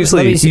happens when you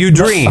sleep? You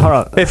dream.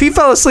 If he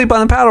fell asleep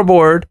on the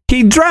paddleboard,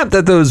 he dreamt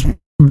that those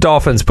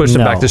dolphins pushed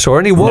him back to shore,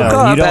 and he woke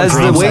up as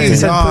the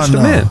waves had pushed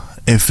him in.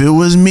 If it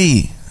was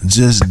me,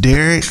 just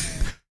Derek,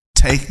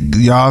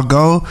 y'all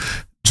go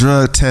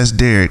drug test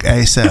Derek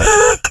ASAP.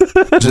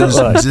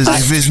 Just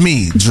if it's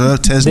me,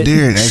 drug test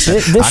Derek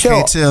ASAP. I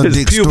can't tell his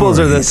Dick's pupils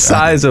story. are the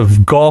size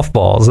of golf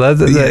balls.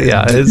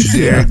 It's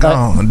Derek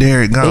gone.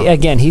 Derek gone.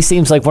 Again, he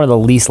seems like one of the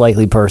least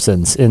likely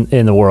persons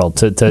in the world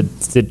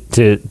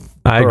to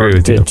I agree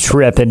with you.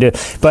 Trip and do,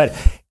 but.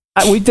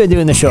 We've been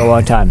doing the show a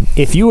long time.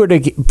 If you were to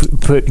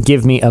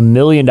give me $1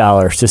 million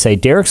to say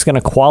Derek's going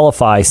to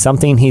qualify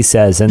something he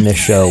says in this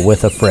show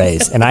with a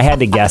phrase, and I had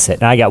to guess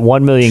it, and I got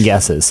 1 million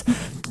guesses,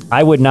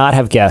 I would not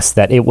have guessed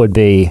that it would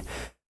be,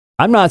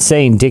 I'm not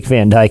saying Dick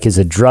Van Dyke is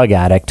a drug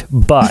addict,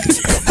 but...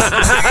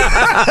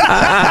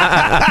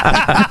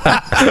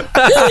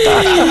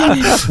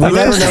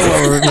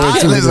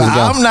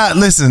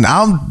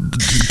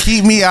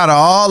 Keep me out of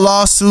all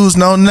lawsuits,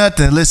 no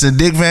nothing. Listen,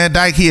 Dick Van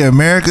Dyke here,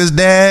 America's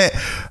dad.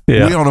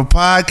 Yeah. We on a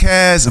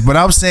podcast, but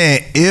I'm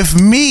saying, if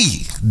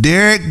me,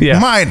 Derek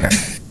Minor,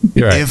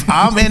 if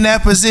I'm in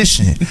that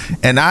position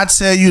and I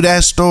tell you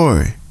that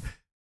story,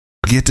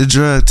 get the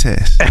drug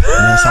test.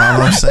 That's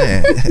all I'm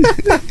saying.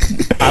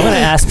 I'm going to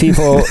ask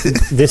people,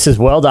 this is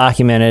well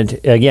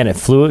documented. Again, it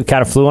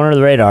kind of flew under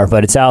the radar,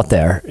 but it's out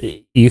there.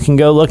 You can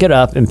go look it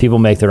up and people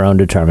make their own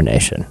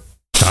determination.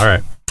 All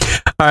right.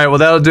 Well,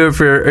 that'll do it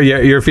for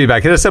your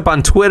feedback. Hit us up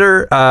on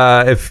Twitter.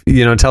 If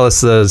tell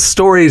us the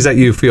stories that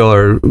you feel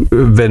are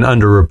been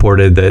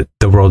underreported that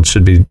the world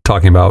should be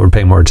talking about or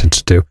paying more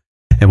attention to,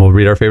 and we'll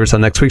read our favorites on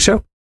next week's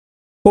show.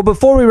 Well,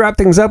 before we wrap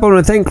things up, I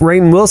want to thank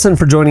Rainn Wilson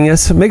for joining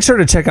us. Make sure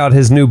to check out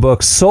his new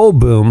book, Soul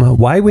Boom: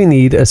 Why We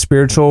Need a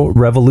Spiritual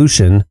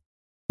Revolution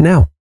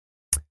Now.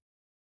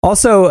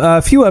 Also,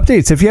 a few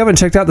updates. If you haven't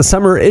checked out the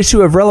summer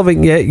issue of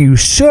Relevant yet, you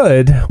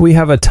should. We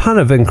have a ton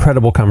of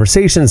incredible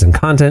conversations and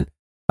content.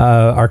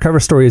 Our cover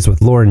story is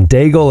with Lauren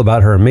Daigle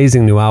about her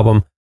amazing new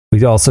album.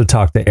 We also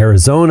talked to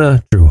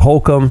Arizona, Drew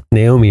Holcomb,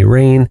 Naomi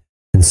Rainn,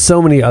 and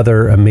so many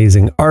other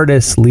amazing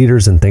artists,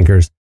 leaders, and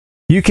thinkers.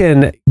 You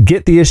can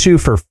get the issue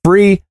for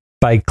free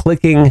by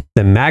clicking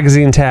the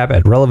magazine tab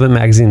at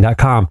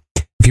relevantmagazine.com.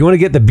 If you want to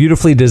get the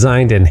beautifully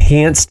designed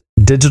enhanced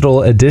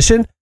digital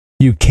edition,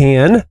 you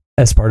can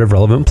as part of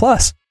Relevant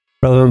Plus.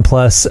 Relevant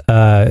Plus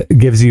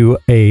gives you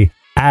a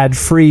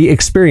ad-free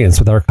experience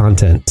with our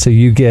content. So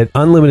you get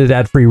unlimited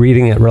ad-free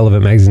reading at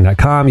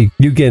relevantmagazine.com.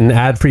 You get an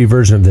ad-free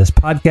version of this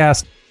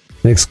podcast,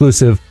 an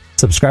exclusive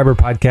subscriber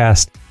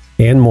podcast,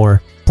 and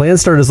more.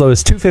 Plans start as low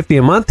as $250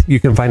 a month. You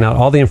can find out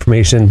all the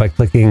information by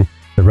clicking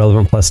the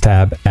Relevant Plus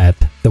tab at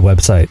the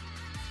website.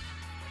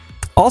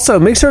 Also,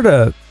 make sure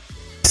to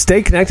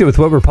stay connected with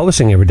what we're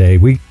publishing every day.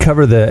 We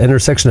cover the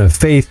intersection of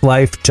faith,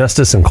 life,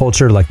 justice, and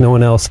culture like no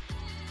one else.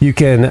 You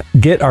can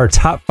get our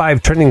top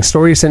 5 trending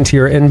stories sent to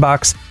your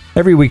inbox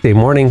every weekday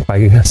morning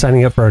by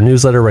signing up for our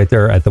newsletter right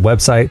there at the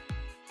website,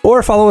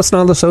 or follow us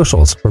on all the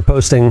socials. We're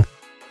posting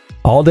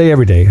all day,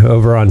 every day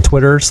over on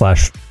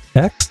Twitter/X,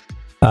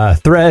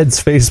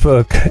 Threads,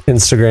 Facebook,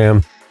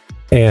 Instagram,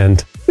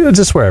 and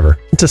just wherever.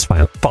 Just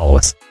follow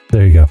us.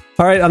 There you go.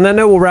 All right. On that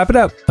note, we'll wrap it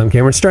up. I'm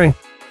Cameron Strang.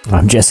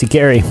 I'm Jesse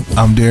Carey.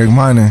 I'm Derek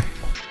Miner.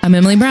 I'm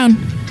Emily Brown.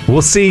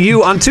 We'll see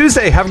you on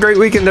Tuesday. Have a great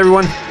weekend,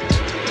 everyone.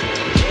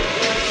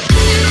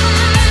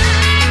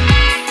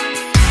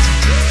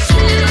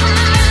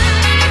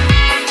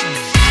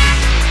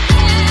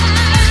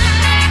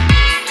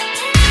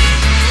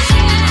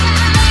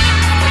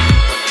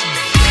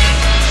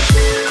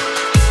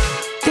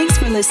 Thanks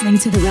for listening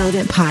to the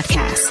Relevant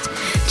Podcast.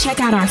 Check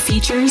out our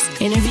features,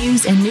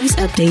 interviews, and news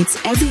updates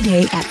every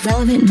day at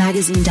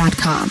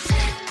relevantmagazine.com.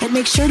 And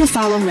make sure to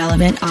follow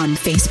Relevant on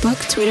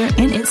Facebook, Twitter,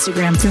 and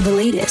Instagram for the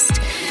latest.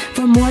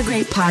 For more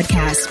great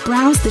podcasts,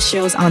 browse the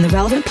shows on the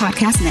Relevant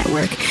Podcast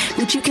Network,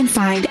 which you can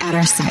find at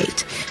our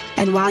site.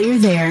 And while you're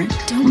there,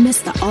 don't miss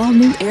the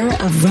all-new era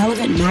of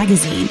Relevant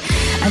Magazine.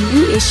 A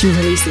new issue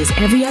releases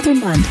every other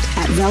month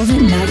at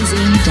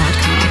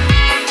relevantmagazine.com.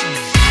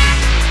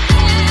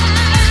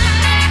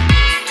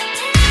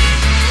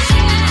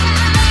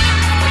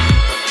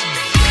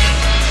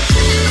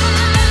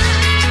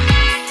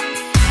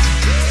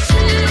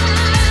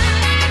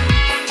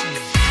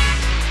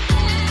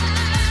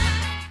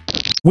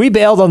 We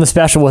bailed on the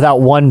special without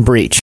one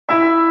breach.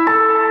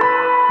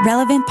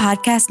 Relevant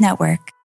Podcast Network.